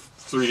actually... a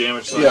three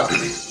damage side. Yeah.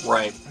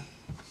 Right.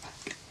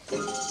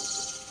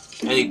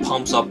 And he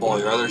pumps up all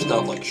your other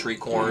stuff, like Shriek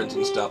Horns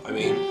and stuff. I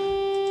mean...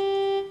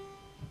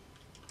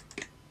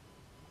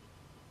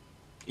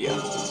 Yeah.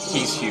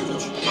 He's huge.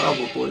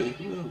 Probably.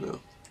 I don't know.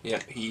 Yeah,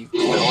 he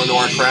fell into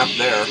our trap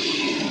there.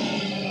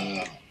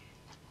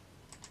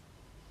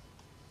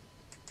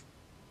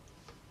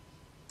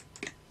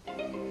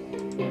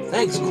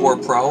 Thanks, Core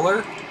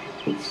Prowler.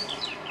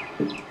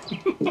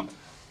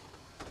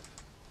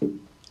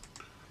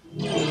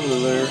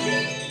 There.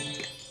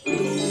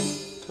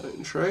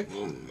 Titan Shrike.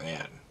 Oh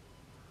man.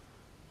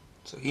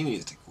 So he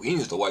needs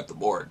to wipe the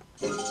board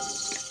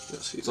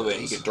Yes, he so that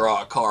he does. can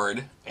draw a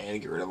card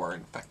and get rid of our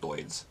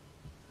Infectoids.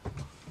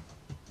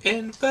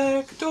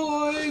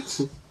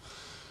 Infectoids.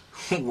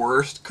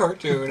 Worst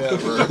cartoon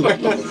ever. I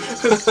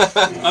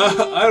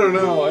don't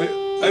know.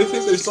 I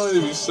think there's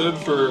something to be said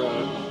for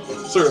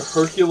sort of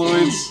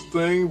Herculoids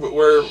thing, but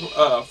where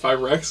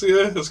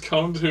Phyrexia has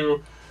come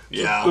to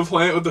Yeah. the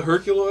planet with the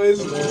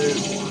Herculoids, and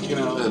they're, you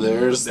know, And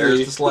there's There's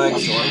the the Slag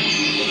Storm.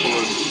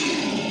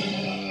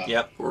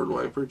 Yep. board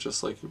wiper,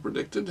 just like you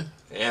predicted.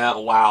 Yeah,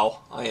 wow.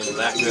 I am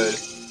that good.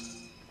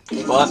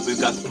 But we've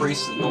got the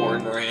Priest of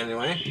Norn in our hand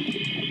anyway.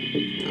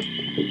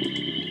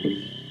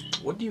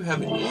 What do you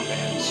have in your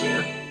hand,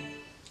 sir?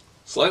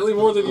 slightly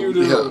more than you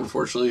do. Yeah,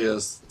 unfortunately, he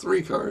has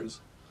 3 cards.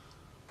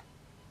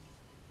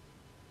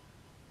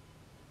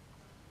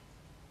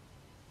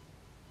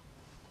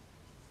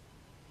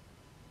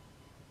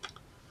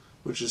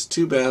 Which is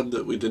too bad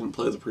that we didn't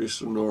play the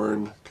Priest of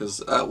Norn, because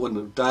that wouldn't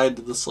have died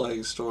to the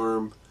Slag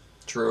Storm.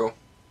 True.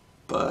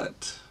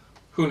 But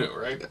Who knew,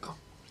 right? yeah.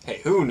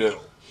 Hey, who knew?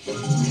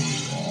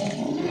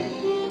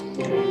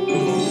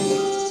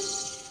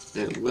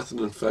 And with an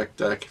Infect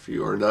deck, if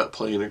you are not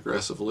playing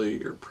aggressively,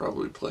 you're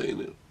probably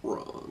playing it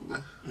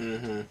wrong.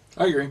 Mm-hmm.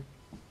 I agree.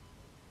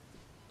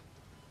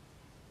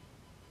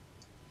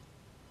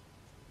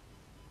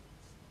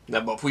 Now,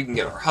 but if we can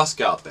get our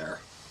Husk out there,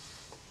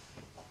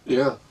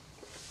 Yeah.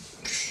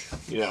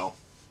 you know.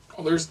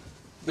 Oh,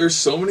 there's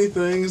so many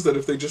things that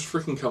if they just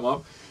freaking come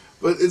up,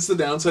 but it's the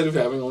downside of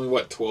having only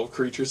 12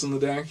 creatures in the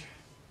deck.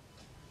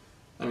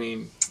 I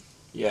mean,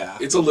 Yeah.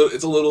 it's a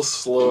little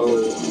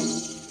slow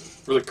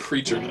for the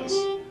creatureness.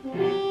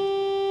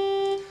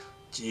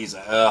 Jeez,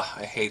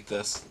 I hate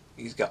this.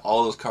 He's got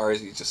all those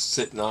cards, he's just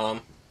sitting on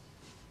them.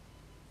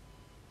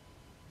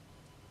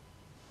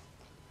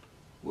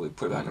 Will we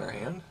put it back in our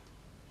hand?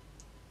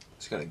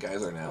 He's got a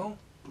Geyser now?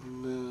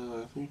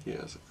 No, I think he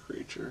has a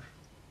creature.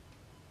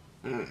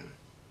 Hmm.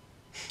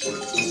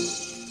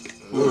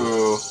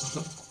 Ooh.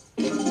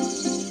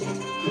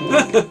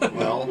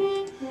 Well,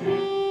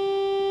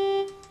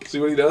 See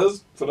what he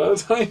does? Put out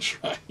a Titan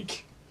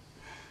Shrike.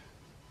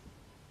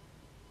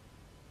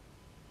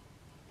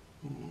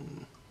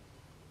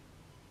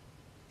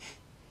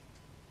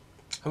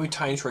 how many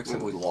Titan Shrikes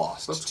have we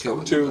lost? That's 2.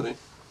 coming, Two. buddy.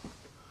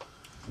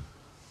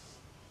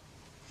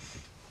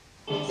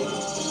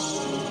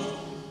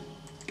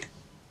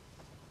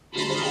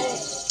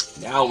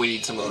 Now we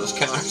need some of those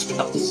counter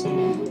spells.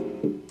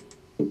 He'll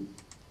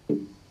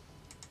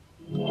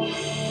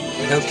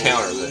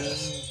counter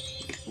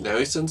this. Now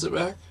he sends it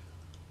back?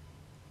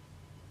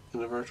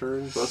 End of our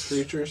turn, both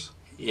creatures?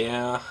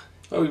 Yeah.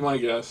 That would be my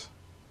guess.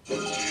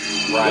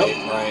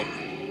 Right.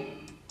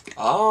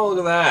 Oh,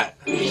 look at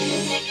that.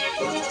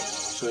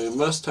 So you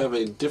must have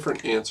a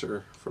different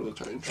answer for the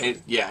Titan Shrike.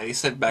 And, yeah, he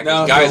sent back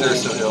No, his Geyser, no.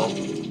 so he'll...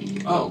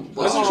 Oh,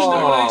 that's actually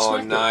not what I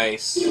expected.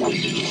 Nice.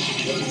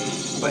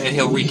 But and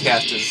he'll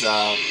recast his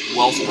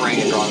Wellspring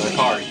and draw another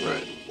card.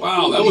 Right.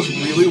 Wow, that was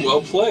really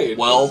well played.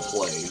 Well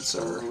played,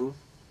 sir. Mhm.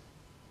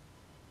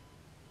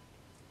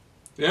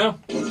 Yeah.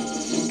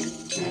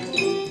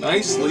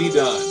 Nicely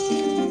done.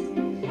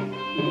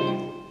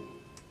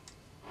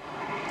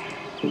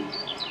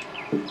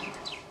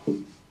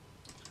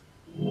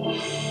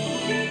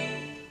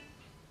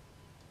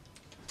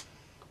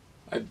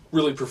 I'd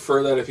really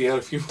prefer that if he had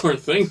a few more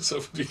things that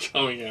would be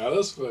coming at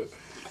us, but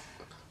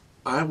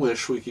I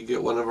wish we could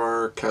get one of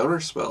our counter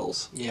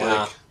spells.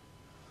 Yeah.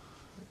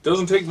 it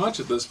doesn't take much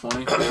at this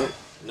point.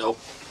 Nope.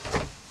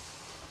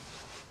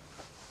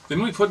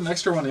 Didn't we put an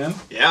extra one in?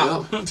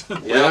 Yeah.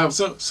 Yeah.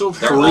 So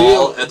They're apparently,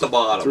 all at the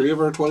bottom. 3 of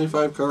our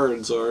 25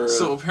 cards are...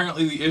 so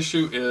apparently the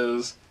issue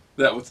is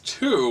that with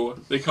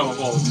 2, they come up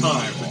all the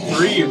time. With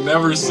 3, you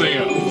never see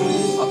them.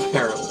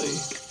 Apparently.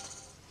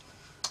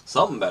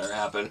 Something better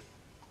happen.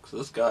 Because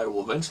this guy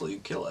will eventually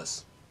kill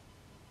us.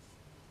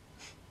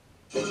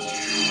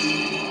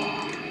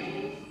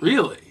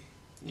 Really?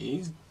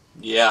 He's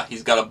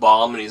got a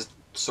bomb and he's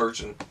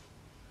searching.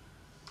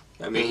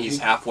 I mean, And he's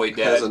he halfway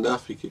dead. Has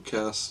enough, he could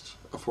cast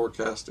a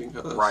forecasting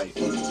cost. Right.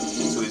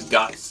 So he's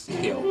got,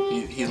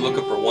 he's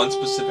looking for one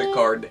specific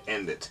card to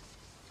end it.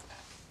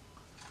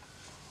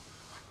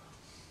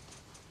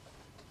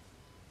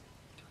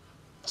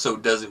 So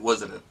do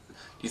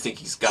you think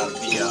he's got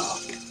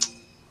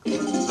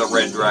the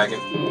red dragon?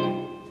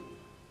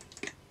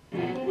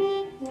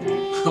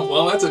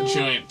 Well, that's a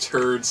giant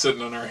turd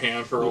sitting in our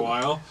hand for a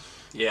while.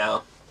 Yeah.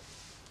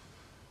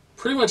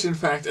 Pretty much, in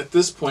fact, at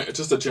this point, it's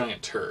just a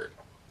giant turd.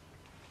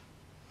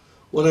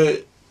 What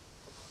I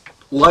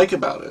like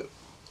about it,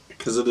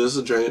 because it is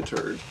a giant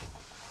turd,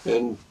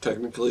 and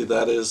technically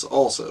that is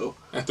also,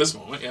 At this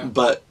moment, yeah.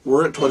 but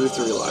we're at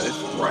 23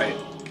 life. Right.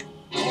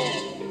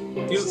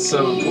 He's at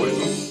 7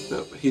 poison.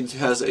 No, he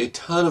has a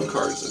ton of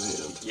cards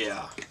in hand.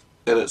 Yeah.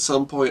 And at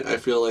some point, I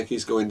feel like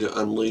he's going to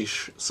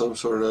unleash some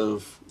sort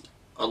of...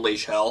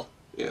 Unleash hell.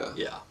 Yeah.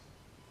 Yeah.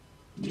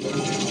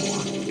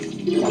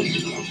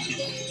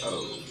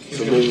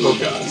 So maybe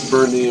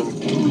burn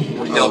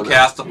the... He'll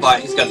cast the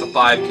 5. He's got the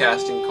 5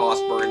 casting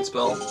cost burn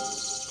spell.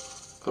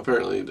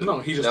 Apparently he did. No,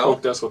 he just No?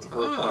 poked us with the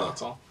hurt point,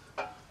 that's all.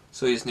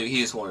 So he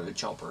just wanted a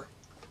jumper.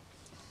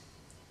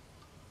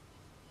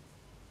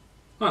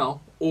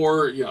 Well,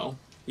 or,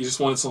 he just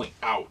wanted something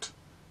out.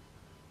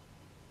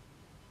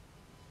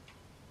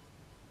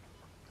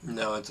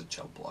 No, it's a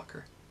jump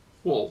blocker.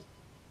 Well,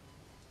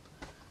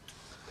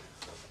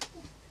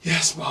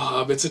 yes,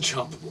 Bob, it's a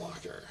jump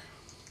blocker.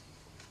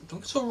 Don't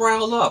get so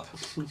riled up.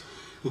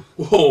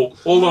 Whoa,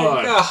 hold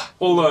on. Yeah.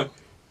 Hold on.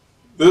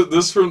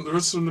 This from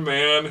the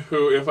man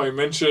who, if I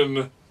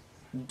mention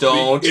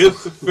Don't. the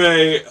Ith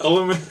Fey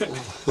element...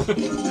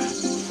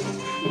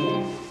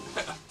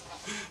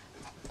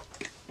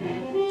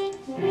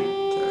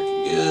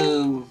 Attack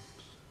again.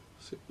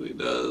 See what he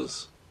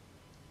does.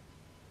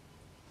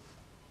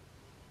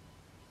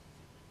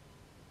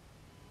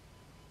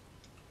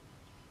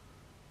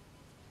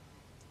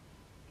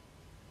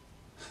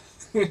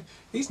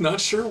 He's not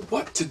sure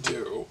what to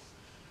do.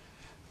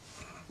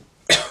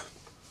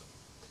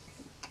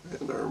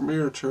 And our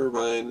mirror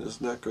turbine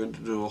is not going to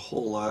do a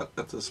whole lot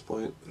at this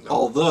point. No.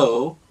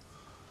 Although,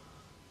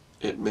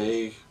 it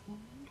may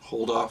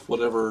hold off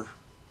whatever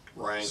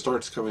Right.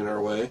 starts coming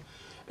our way.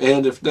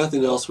 And if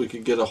nothing else, we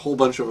could get a whole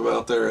bunch of them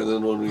out there, and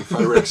then when we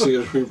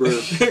Phyrexian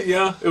rebirth.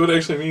 Yeah, it would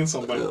actually mean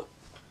something. Yeah.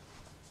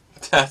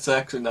 That's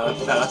actually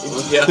not a bad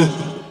idea.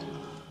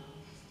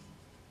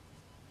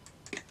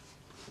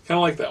 Kind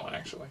of like that one,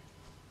 actually.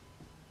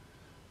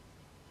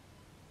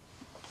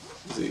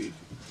 Is he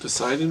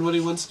deciding what he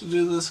wants to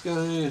do, this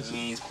guy?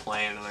 He's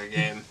playing another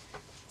game.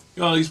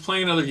 Well, he's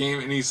playing another game,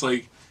 and he's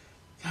like,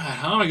 God,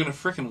 how am I going to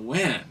frickin'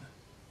 win?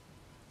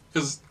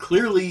 Because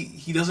clearly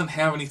he doesn't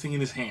have anything in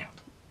his hand.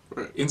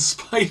 Right. In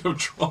spite of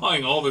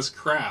drawing all this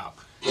crap.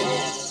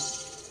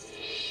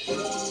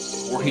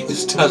 Or he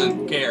just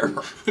doesn't care.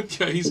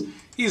 Yeah,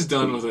 he's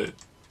done with it.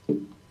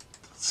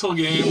 This whole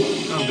game,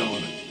 I'm done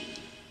with it.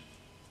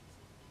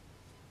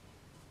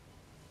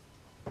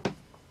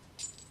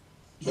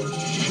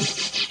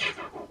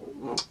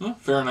 Well,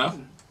 fair enough.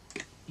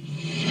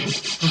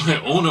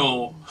 Oh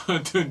no,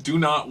 do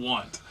not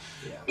want.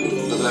 Yeah.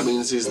 But that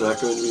means he's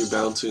not going to be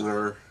bouncing,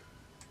 or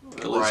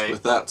at least Right.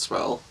 with that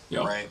spell.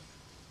 Yep. Right.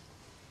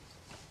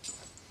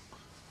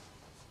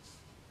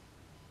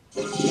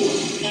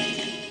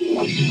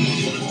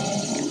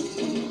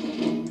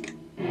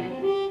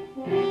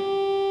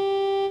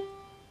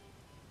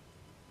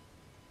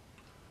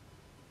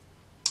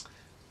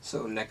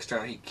 So next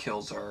round he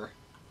kills our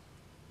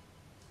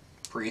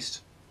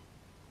priest.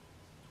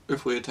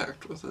 If we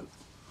attacked with it.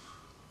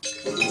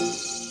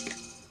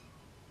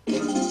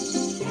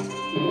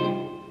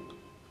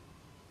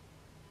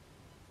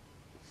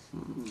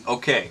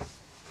 Okay.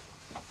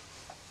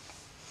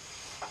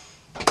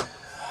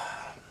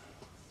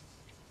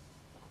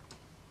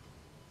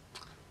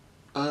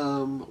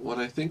 What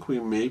I think we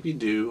maybe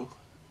do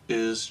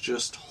is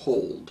just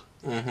hold.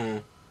 Mm-hmm.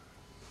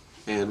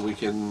 And we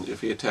can, if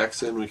he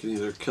attacks in, we can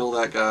either kill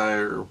that guy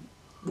or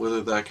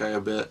wither that guy a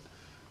bit.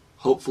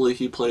 Hopefully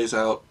he plays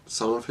out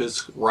some of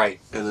his... Right.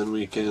 And then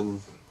we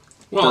can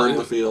Well, burn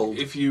the field.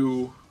 If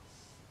you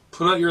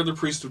put out your other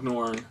Priest of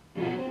Norn,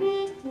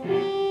 and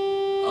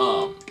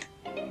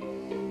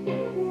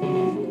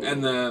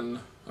then,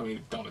 I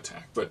mean, don't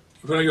attack, but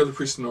you put out your other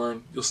Priest of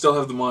Norn, you'll still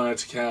have the mana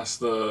to cast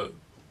the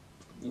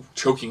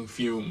Choking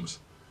Fumes.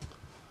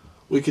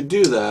 We could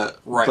do that,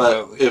 Right,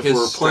 but but if his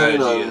we're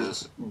planning strategy on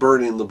is-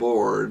 burning the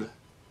board,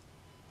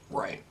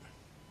 Right.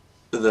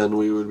 then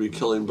we would be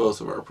killing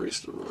both of our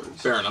Priest of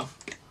Norns. Fair enough.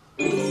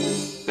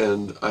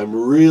 And I'm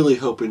really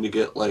hoping to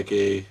get like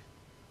a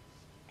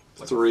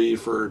 3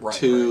 for Right,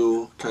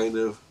 2 kind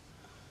of,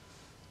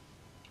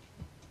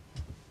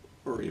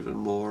 or even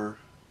more.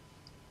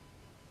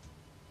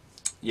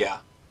 Yeah.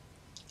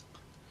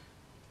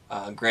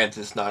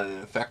 Granted, it's not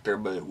an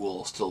effector, but it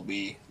will still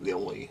be the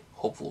only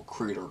hopeful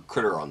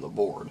critter on the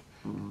board,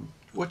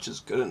 which is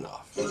good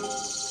enough.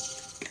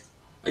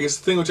 I guess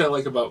the thing which I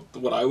like about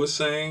what I was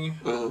saying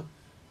Uh-huh.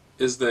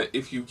 is that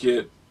if you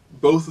get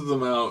both of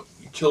them out.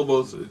 You kill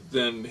both.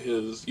 Then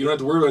his. You don't have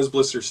to worry about his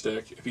blister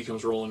stick if he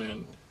comes rolling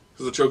in,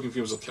 because the choking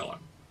fumes will kill him.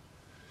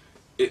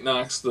 It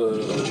knocks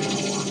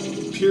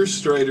the Pierce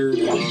Strider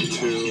down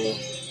to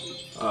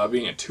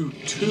being a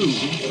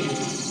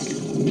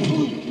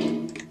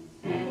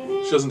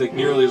 2/2. Which doesn't take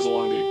nearly as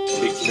long to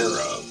take care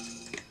of.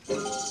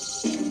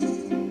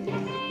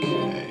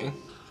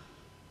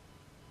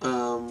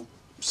 Okay.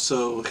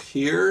 So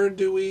here,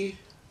 do we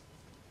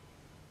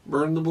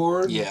burn the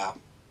board? Yeah.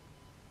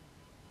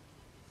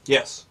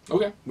 Yes.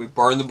 Okay. We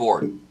burn the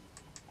board.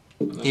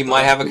 He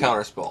might have a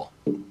counter spell.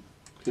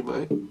 He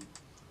might.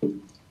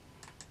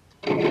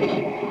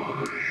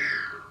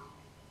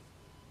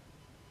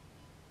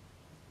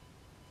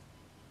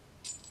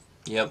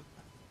 Yep.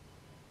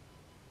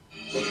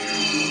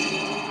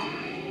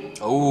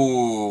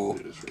 Oh.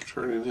 He's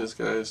returning his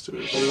guys to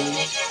his hand.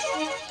 Just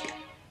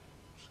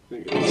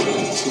gonna get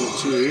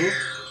this 2/2.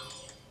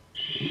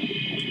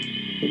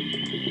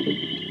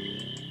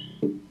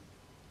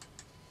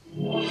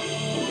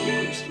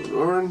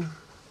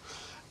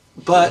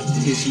 But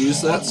he's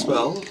used that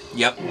spell.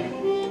 Yep.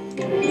 When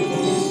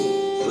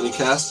he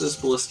casts his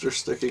blister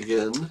stick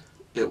again,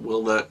 it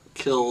will not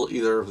kill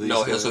either of these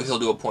No, guys. so he'll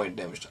do a point of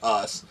damage to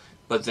us,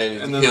 but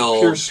then, And then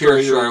he'll Pierce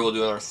Pierce Strider Strider will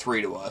do another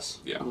 3 to us.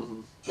 Yeah.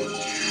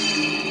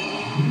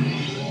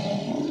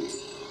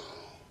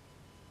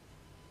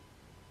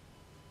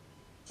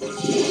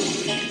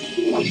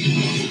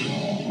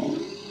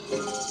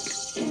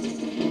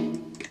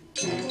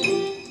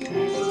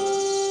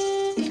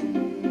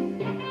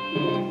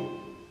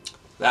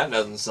 That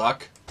doesn't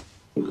suck.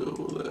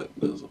 No, that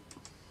doesn't.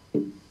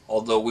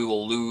 Although we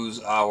will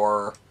lose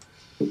our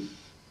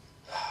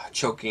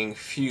choking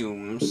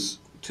fumes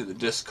to the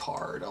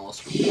discard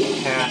unless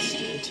we cast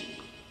it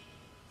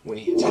when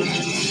he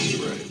attacks.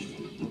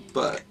 Right.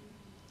 But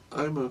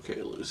I'm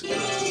okay losing it to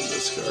the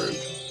discard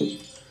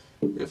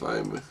if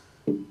I'm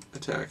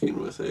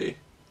attacking with a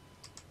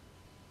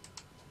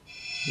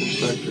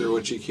Infector,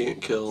 which he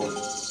can't kill.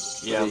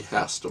 Yeah. He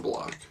has to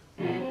block.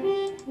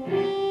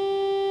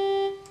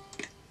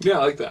 Yeah,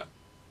 I like that.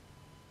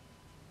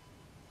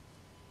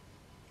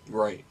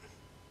 Right.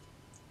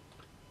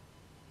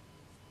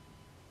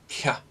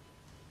 Yeah.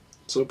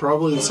 So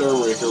probably the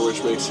Soundbreaker,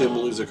 which makes him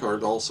lose a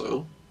card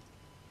also.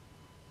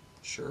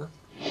 Sure.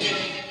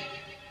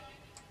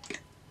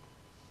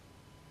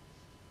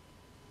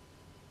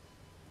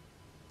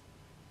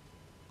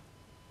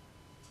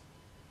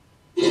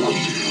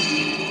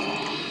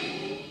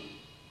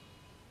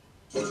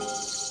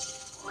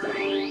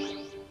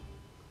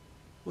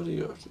 What do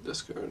you have to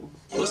discard?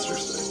 Blister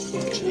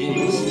Stick.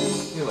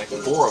 Jeez. You have like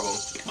 4 of them.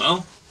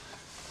 Well,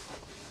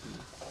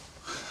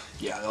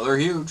 Yeah, no, they're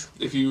huge.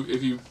 if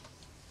you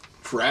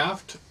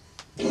draft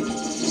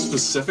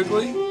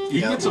specifically, you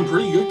Yeah. can get some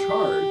pretty good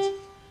cards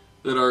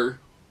that are,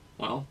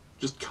 well,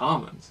 just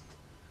commons.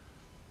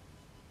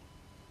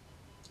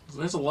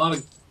 There's a lot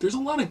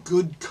of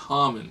good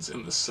commons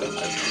in the set.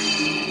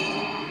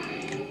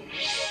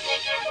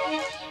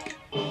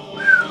 A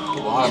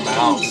lot of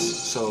bounce.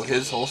 So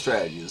his whole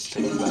strategy is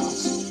take the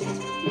bounce.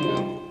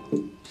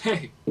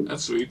 Hey,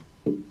 that's sweet.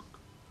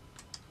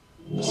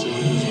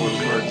 Assuming his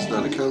one card is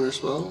not a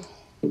counterspell.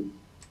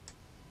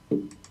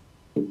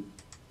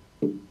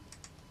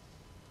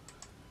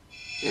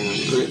 And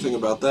the great thing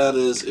about that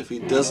is, if he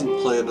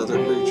doesn't play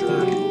another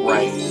creature,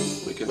 Right.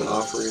 we can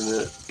offer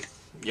in it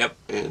Yep.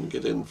 and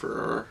get in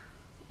for our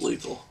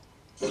lethal.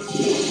 And of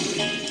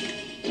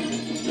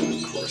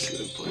course he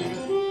didn't play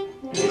that.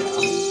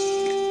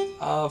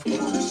 Of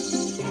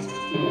course.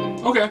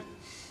 Okay.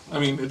 I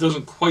mean, it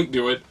doesn't quite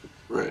do it,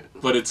 Right.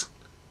 but it's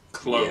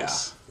close. Yeah.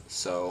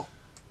 So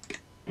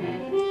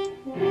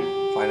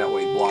find out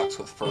what he blocks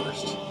with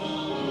first.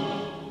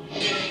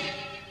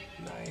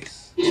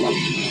 Nice.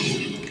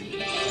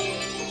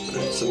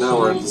 Right, so now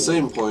we're at the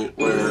same point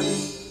where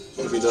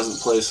if he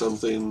doesn't play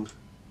something,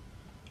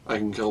 I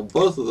can kill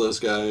both of those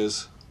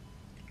guys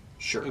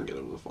Sure. and get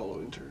him the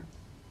following turn.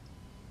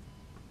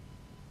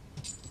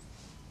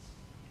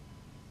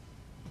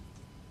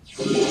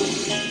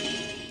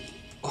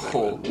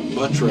 Oh, I'd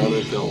much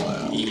rather kill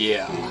that.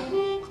 yeah.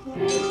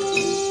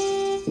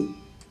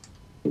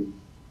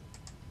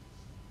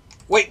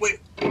 Wait.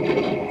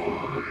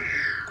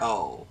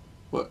 Oh.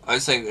 What? I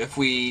was saying if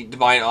we had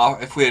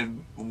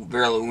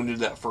Verily wounded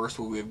that first,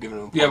 would we have given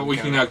him a Yeah, but point we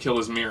can counter? now kill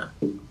his mirror.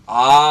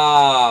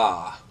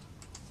 Ah.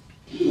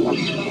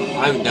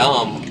 I'm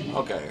dumb.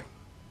 Okay.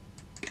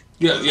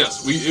 Yeah,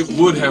 yes, it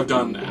would have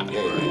done that.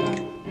 Yeah.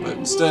 But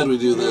instead we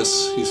do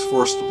this, he's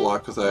forced to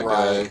block with that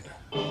Right. guy.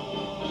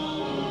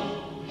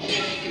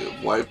 We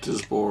have wiped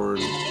his board.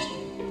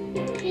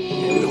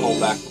 Yeah, we hold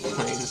back the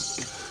planes.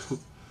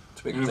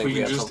 To make And him if think we we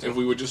could have just, something. if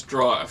we would just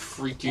draw a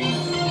freaking,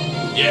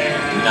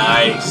 yeah,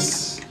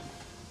 Nice.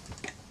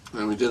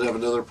 And we did have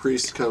another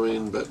priest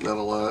coming, but not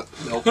a lot.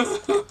 Nope.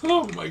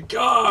 Oh my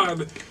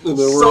god! And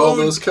there were all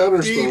those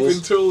counter deep spells.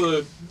 until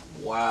the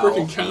Wow.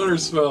 freaking counter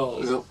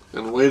spells. Yep.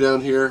 And way down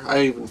here,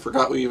 I even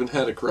forgot we even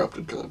had a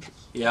corrupted conscience.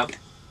 Yep.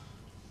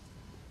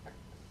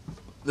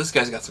 This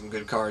guy's got some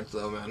good cards,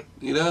 though, man.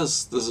 He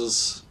does. This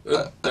is a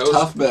That was-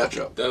 tough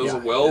matchup. That was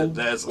Yeah, a well,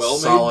 that's a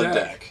well-made solid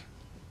deck.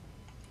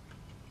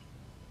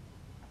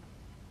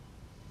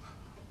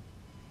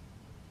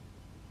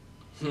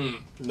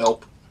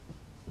 Nope.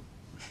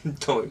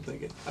 Don't even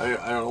think it. I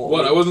don't know.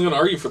 What? I wasn't going to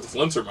argue for the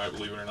Flinzer, might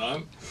believe it or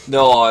not.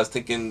 No, I was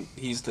thinking.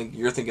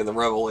 You're thinking the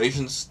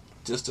Revelations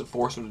just to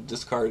force him to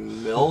discard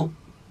and mill.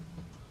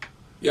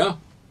 Yeah.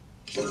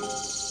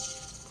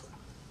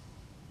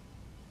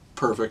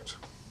 Perfect.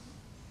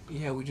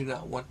 Yeah, we do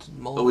not want to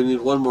mull. Well, we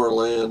need one more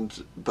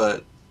land,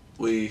 but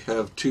we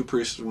have 2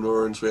 Priests of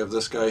Norns. We have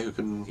this guy who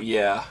can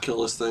Yeah.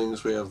 kill us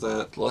things. We have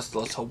that. Let's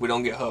hope we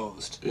don't get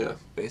hosed. Yeah.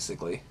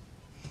 Basically.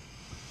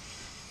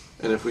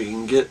 And if we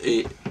can get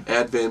a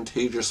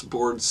advantageous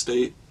board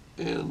state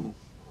and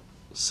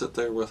sit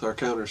there with our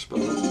counterspell.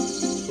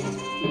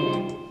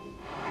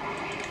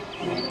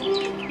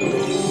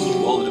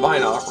 Well, the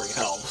Divine Offering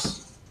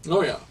helps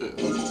Oh, yeah. to at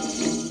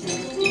least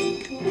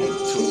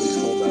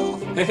hold that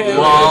off. Hey,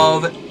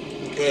 Love it.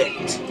 I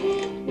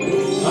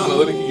don't know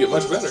that it could get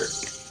much better.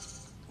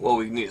 Well,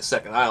 we need a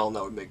second island.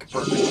 That would make it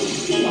perfect.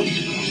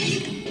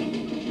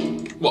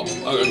 Well,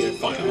 okay,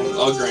 fine.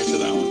 I'll grant you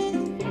that one.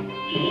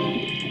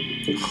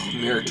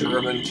 Mirror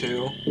Turban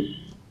too.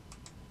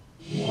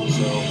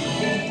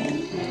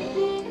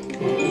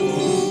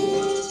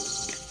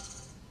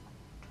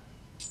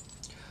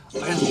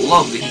 So I just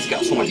love that he's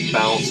got so much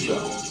bounce,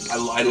 though.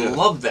 I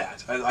love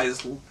that. I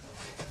just,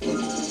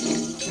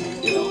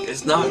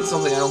 it's not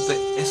something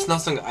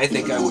I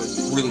think I would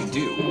really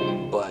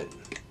do, but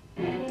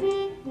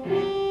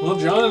Well,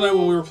 John and I,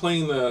 when we were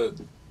playing that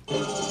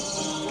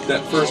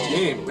first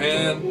game,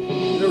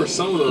 man, there were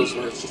some of those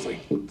where it's just like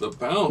the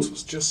bounce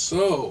was just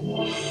so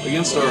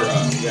against our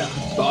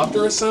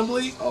Thopter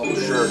assembly. oh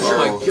sure, Oh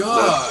my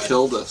god, That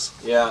killed us.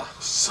 yeah,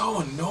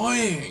 so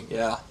annoying.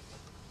 yeah.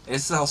 And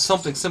it's how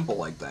something simple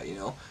like that,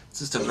 It's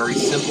just a very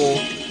simple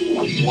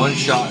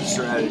one-shot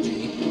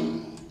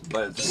strategy,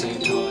 but at the same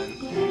time,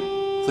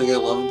 The thing I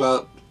love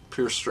about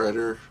Pierce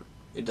Strider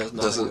it does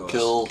nothing doesn't to us.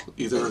 kill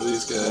either of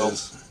these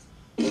guys.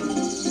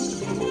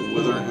 Will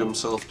wither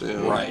himself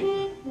down. Right.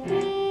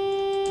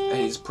 And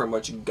he's pretty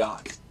much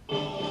got to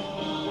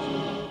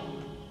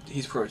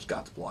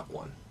block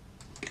one.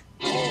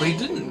 But he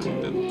didn't.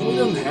 He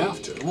doesn't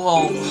have to.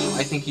 Well,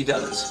 I think he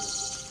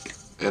does.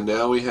 And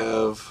now we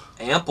have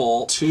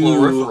Ample 2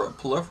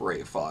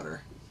 proliferate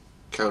fodder.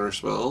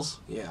 counterspells.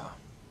 Yeah.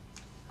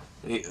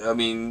 I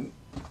mean,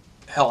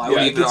 hell, I would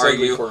Yeah, it even gets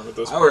ugly argue. for him at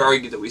this I would point.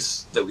 argue that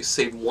we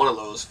saved one of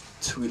those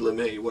to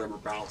eliminate whatever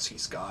bounce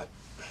he's got.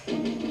 You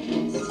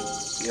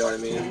know what I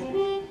mean?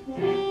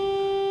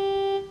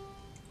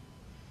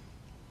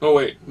 Oh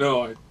wait,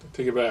 no, I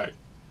take it back.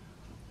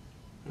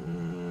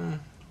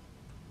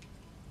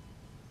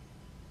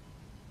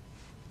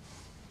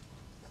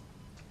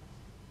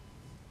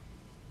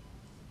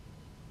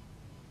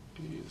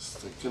 He's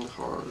thinking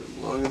hard,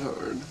 long and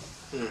hard.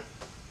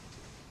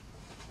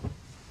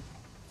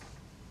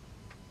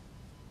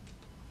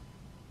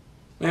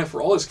 Man,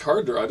 for all his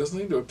card draw, it doesn't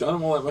seem to have done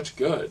him all that much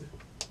good.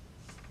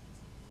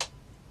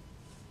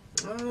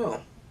 I don't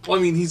know. Well,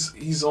 I mean,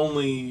 he's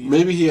only...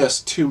 Maybe he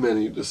has too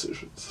many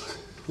decisions.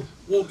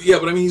 Well, yeah,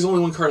 but I mean, he's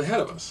only one card ahead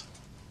of us.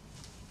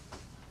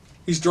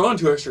 He's drawn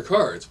 2 extra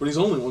cards, but he's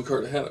only 1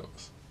 card ahead of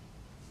us.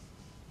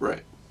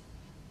 Right.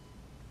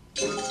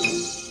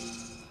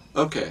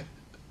 Okay.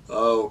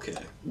 Okay.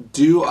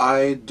 Do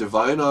I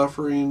Divine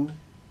Offering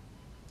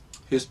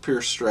his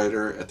Pierce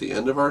Strider at the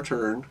end of our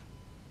turn?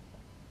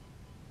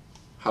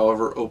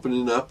 However,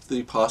 opening up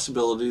the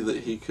possibility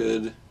that he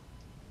could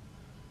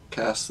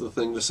cast the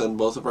thing to send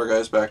both of our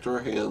guys back to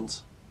our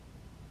hands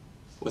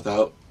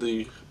without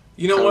the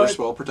You know what?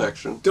 counterspell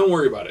protection. Don't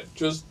worry about it.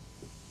 Just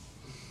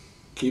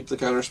Keep the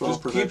counterspell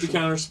protection. keep the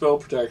counterspell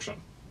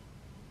protection.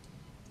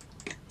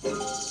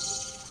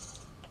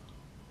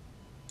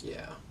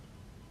 Yeah.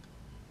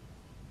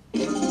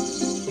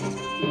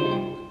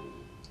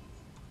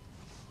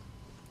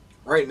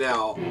 Right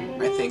now,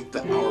 I think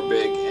that our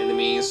big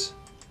enemies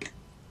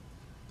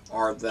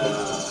are the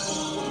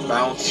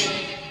bounce,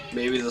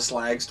 maybe the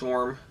slag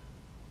storm.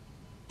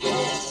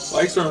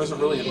 Slagstorm isn't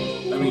really...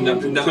 I mean, you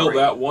can Not kill right.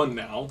 that one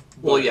now.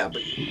 Well, yeah,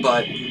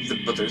 but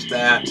there's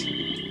that,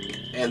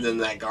 and then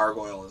that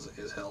gargoyle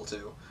is hell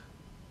too.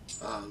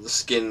 The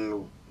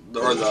skin,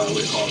 or the what do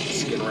you call it, the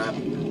skin wrap.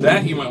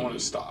 That you might want to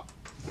stop.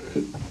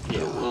 I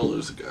don't want to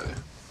lose a guy.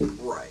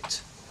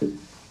 Right.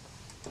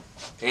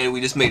 And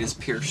we just made his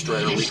Pierce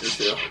Strider weaker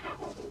too.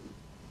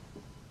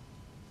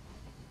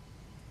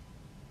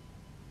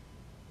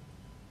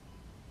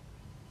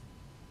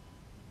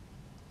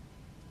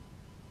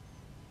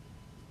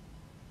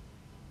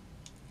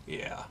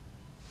 Yeah.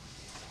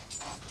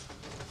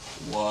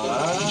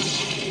 What?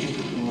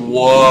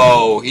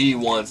 Whoa, he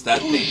wants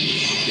that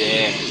thing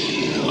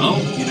dead.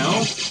 Well, you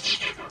know,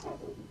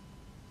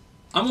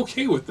 I'm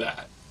okay with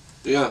that.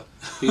 Yeah,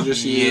 he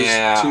just used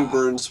Yeah. 2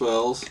 burn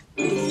spells.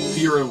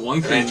 Fear of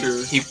one And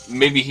creature.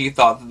 maybe he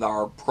thought that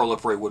our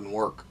proliferate wouldn't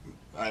work.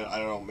 I don't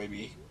know,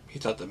 maybe he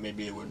thought that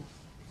maybe it would.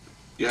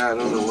 Yeah, I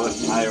don't know what.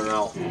 I don't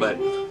know, but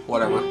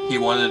whatever. He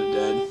wanted it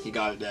dead. He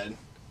got it dead,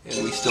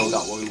 and we still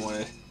got what we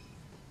wanted.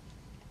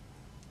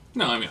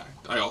 No, I mean,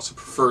 I also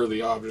prefer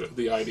the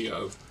idea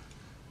of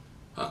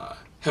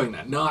having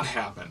that not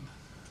happen,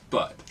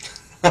 but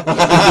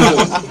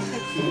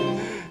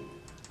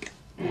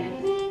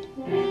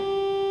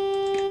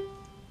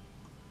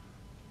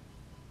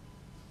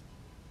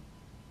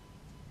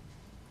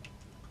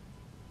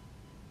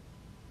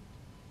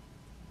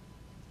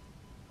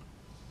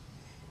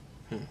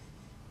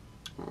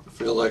I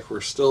feel like we're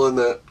still in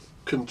that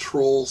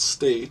control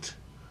state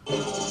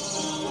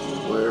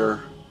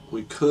where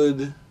we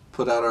could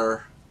put out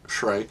our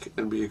Shrike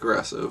and be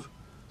aggressive,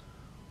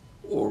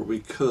 or we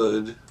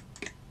could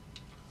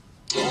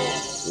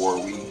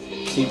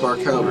keep our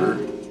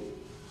counter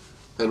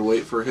and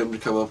wait for him to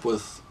come up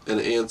with an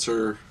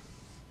answer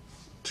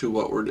to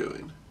what we're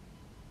doing.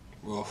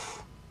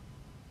 Oof.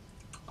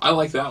 I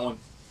like that one.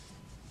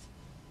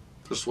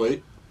 Just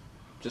wait.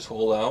 Just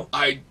hold out.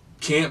 I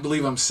can't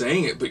believe I'm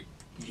saying it, but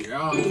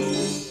yeah.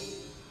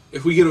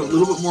 If we get a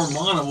little bit more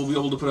mana, we'll be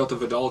able to put out the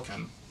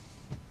Vidalkin.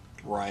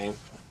 Right.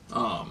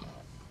 But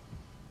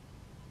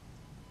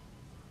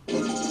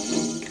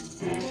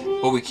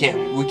we can't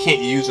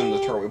use him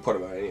the turn we put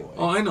him out anyway.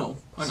 Oh, I know.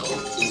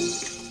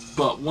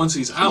 But once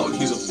he's out,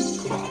 he's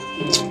a problem.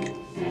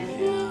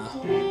 Yeah.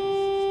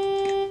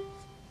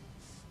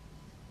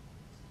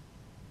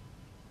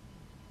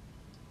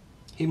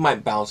 He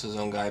might bounce his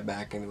own guy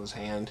back into his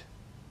hand.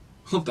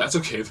 Well, that's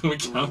okay. Then we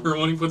counter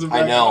when he puts it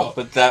back I know, out.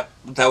 but that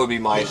would be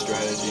my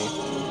strategy.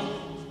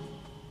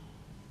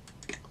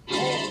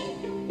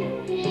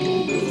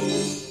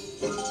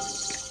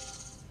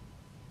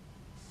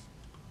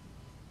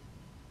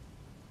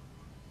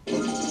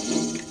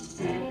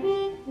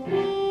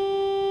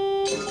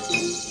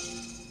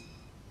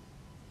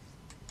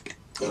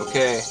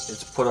 Okay,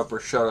 it's put up or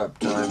shut up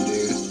time,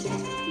 dude.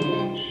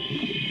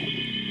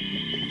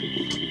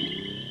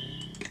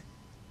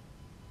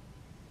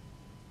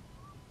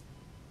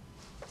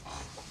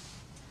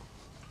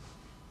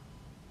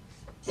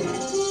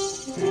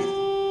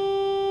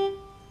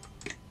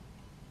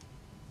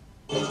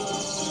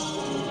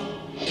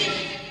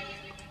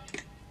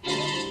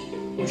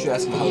 We should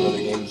ask him how the other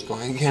game is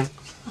going again.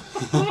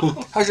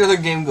 How's your other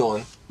game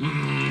going?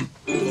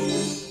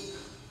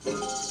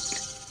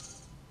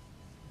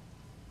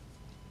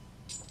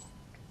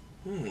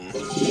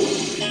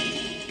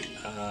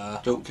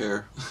 Don't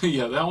care.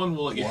 Yeah, that one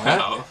will let you What?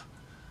 have.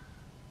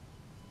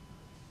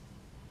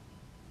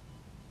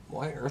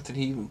 Why on earth did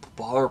he even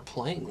bother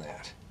playing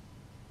that?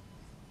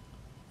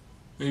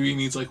 Maybe he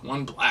needs like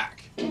one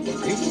black. Are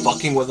you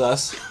fucking with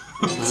us?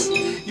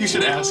 You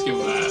should ask him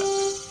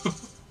that.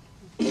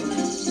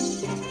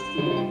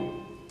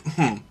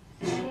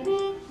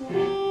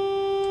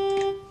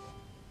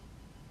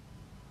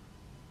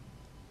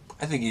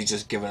 I think he's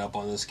just given up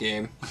on this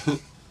game.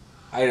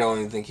 I don't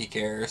even think he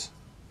cares.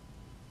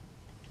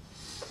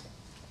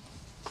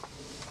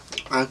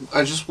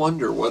 I just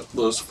wonder what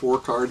those 4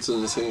 cards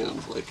in his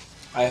hand, like.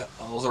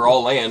 Those are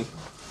all land.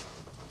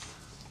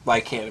 I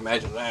can't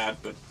imagine that,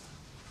 but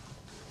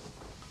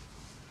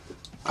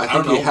I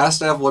don't think he know. has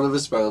to have one of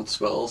his bounce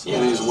spells,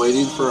 and he's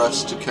waiting for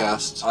us to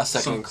cast a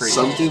second creature.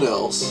 something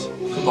else.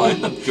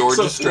 But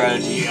George's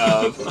strategy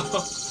of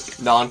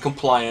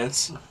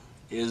non-compliance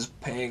is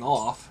paying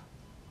off.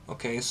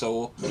 Okay,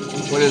 so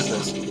what is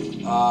this?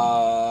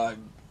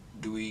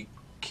 Do we?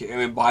 I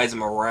mean, buys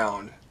him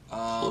around.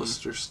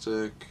 Blister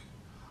stick.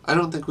 I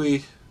don't think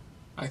we.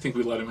 I think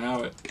we let him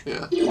have it. Yeah,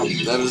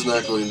 that is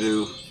not going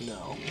to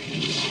No.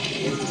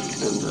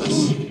 end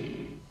this.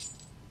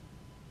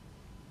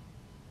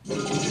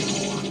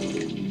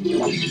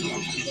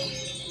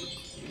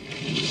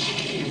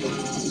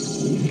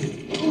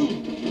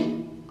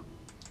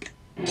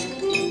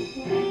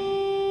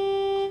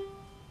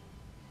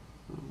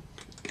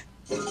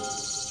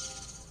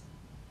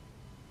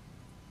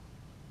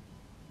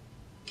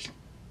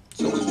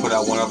 So we put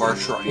out one of our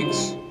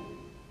shrikes.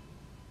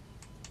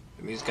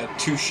 I mean, he's got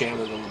 2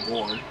 shamans on the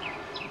board.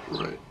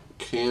 Right.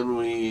 Can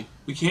we?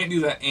 We can't do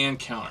that and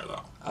counter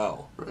though.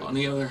 Oh. Right. On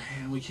the other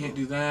hand, we can't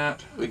do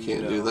that. We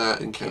can't do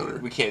that and counter.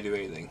 We can't do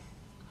anything.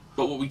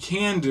 But what we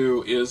can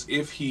do is,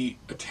 if he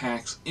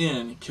attacks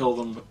in, kill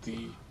them with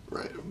the.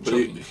 Right. But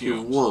Choking he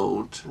fumes.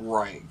 won't.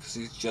 Right, because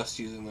he's just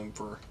using them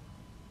for...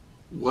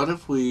 What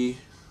if we?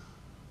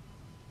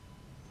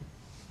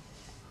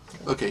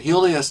 Okay, he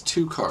only has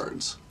 2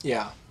 cards.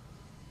 Yeah.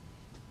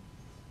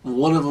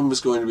 One of them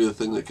is going to be the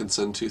thing that can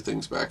send 2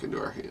 things back into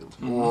our hand.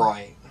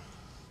 Right.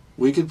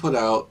 We could put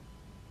out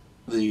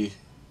the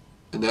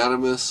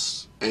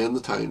Anatomus and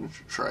the Time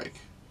Shrike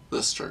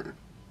this turn.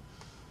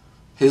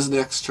 His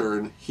next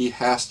turn, he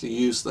has to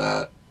use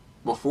that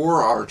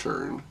before our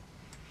turn,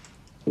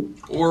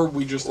 Or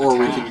we just or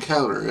attack. we can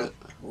counter it.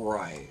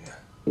 Right.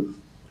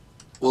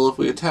 Well, if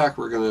we attack,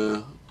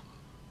 we'll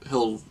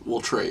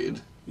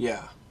trade,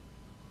 Yeah.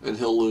 and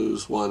he'll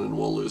lose 1, and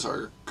we'll lose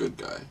our good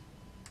guy.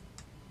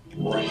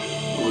 Right.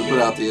 When we put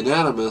out the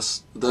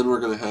Anatomus, then we're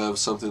going to have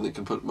something that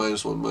can put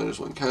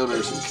 -1/-1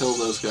 counters and kill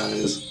those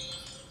guys.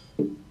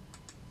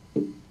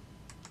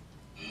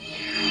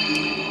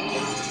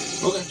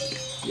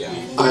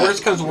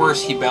 worst comes to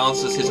worst, he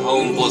bounces his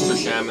own Blister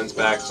Shamans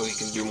back so he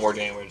can do more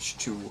damage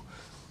to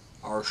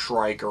our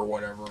Shrike or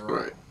whatever.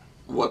 Right.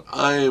 What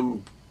I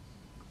am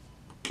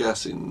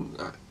guessing,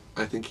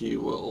 I think he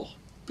will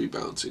be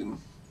bouncing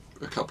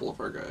a couple of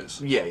our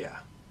guys. Yeah.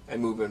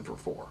 And move in for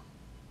 4.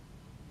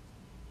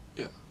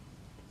 Yeah.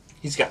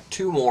 He's got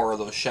 2 more of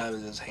those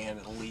Shamans in his hand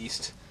at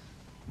least.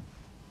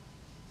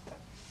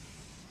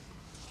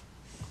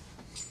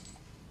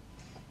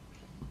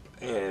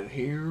 And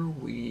here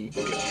we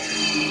go.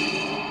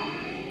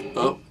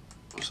 Oh,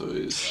 so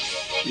he's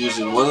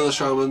using one of the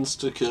shamans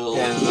to kill.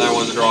 And another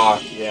one to draw.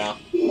 Yeah.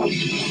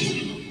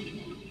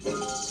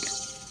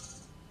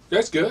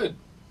 That's good.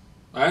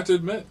 I have to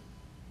admit.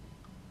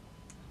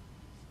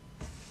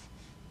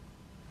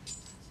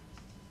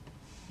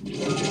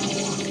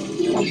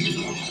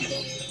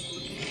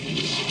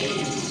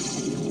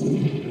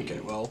 Okay,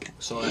 well,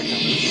 so that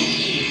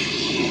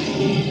coming.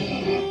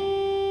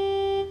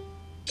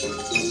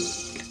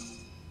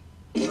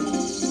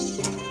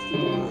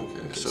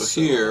 Okay,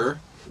 so here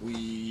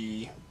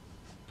we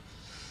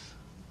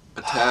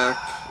attack,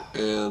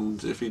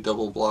 and if he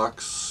double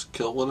blocks,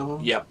 kill one of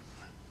them? Yep.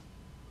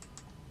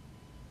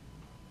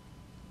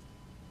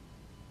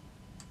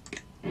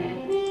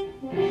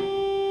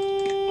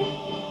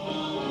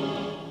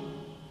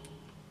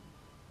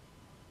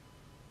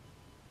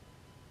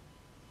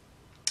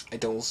 I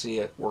don't see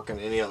it working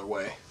any other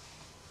way.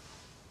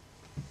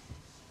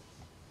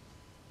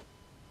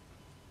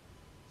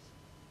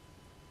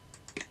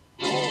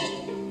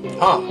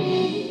 Huh.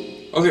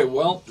 Okay,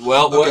 well,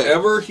 Well,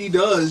 whatever he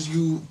does,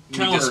 you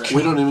counter just it.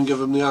 We don't even give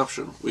him the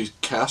option. We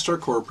cast our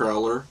Core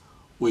Prowler,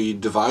 we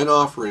Divine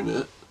Offering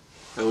it,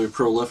 and we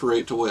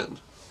proliferate to win.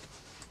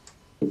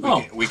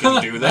 we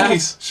can do that.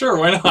 Nice. Sure,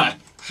 why not?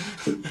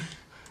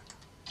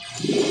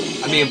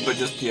 I mean, but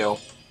just,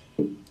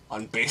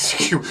 on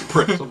basic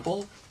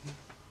principle.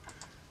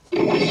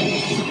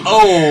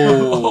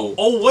 Oh!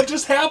 Oh, what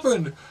just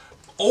happened?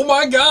 Oh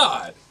my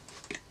god!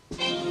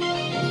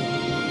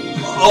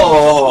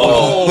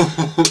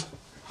 Oh!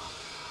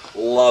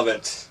 Love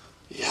it.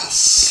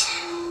 Yes.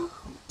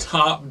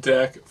 Top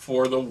deck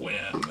for the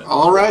win.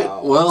 All right.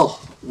 Well,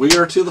 we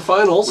are to the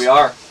finals. We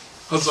are.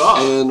 Huzzah!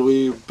 And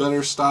we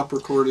better stop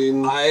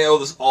recording I owe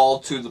this all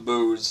to the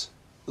booze.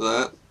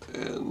 that.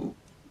 And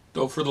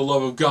Go for the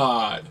love of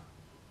God.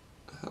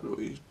 how do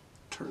we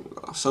turn it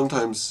off?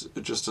 Sometimes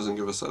it just doesn't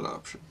give us that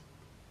option.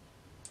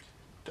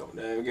 Don't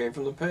navigate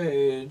from the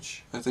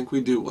page. I think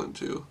we do want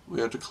to. We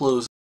have to close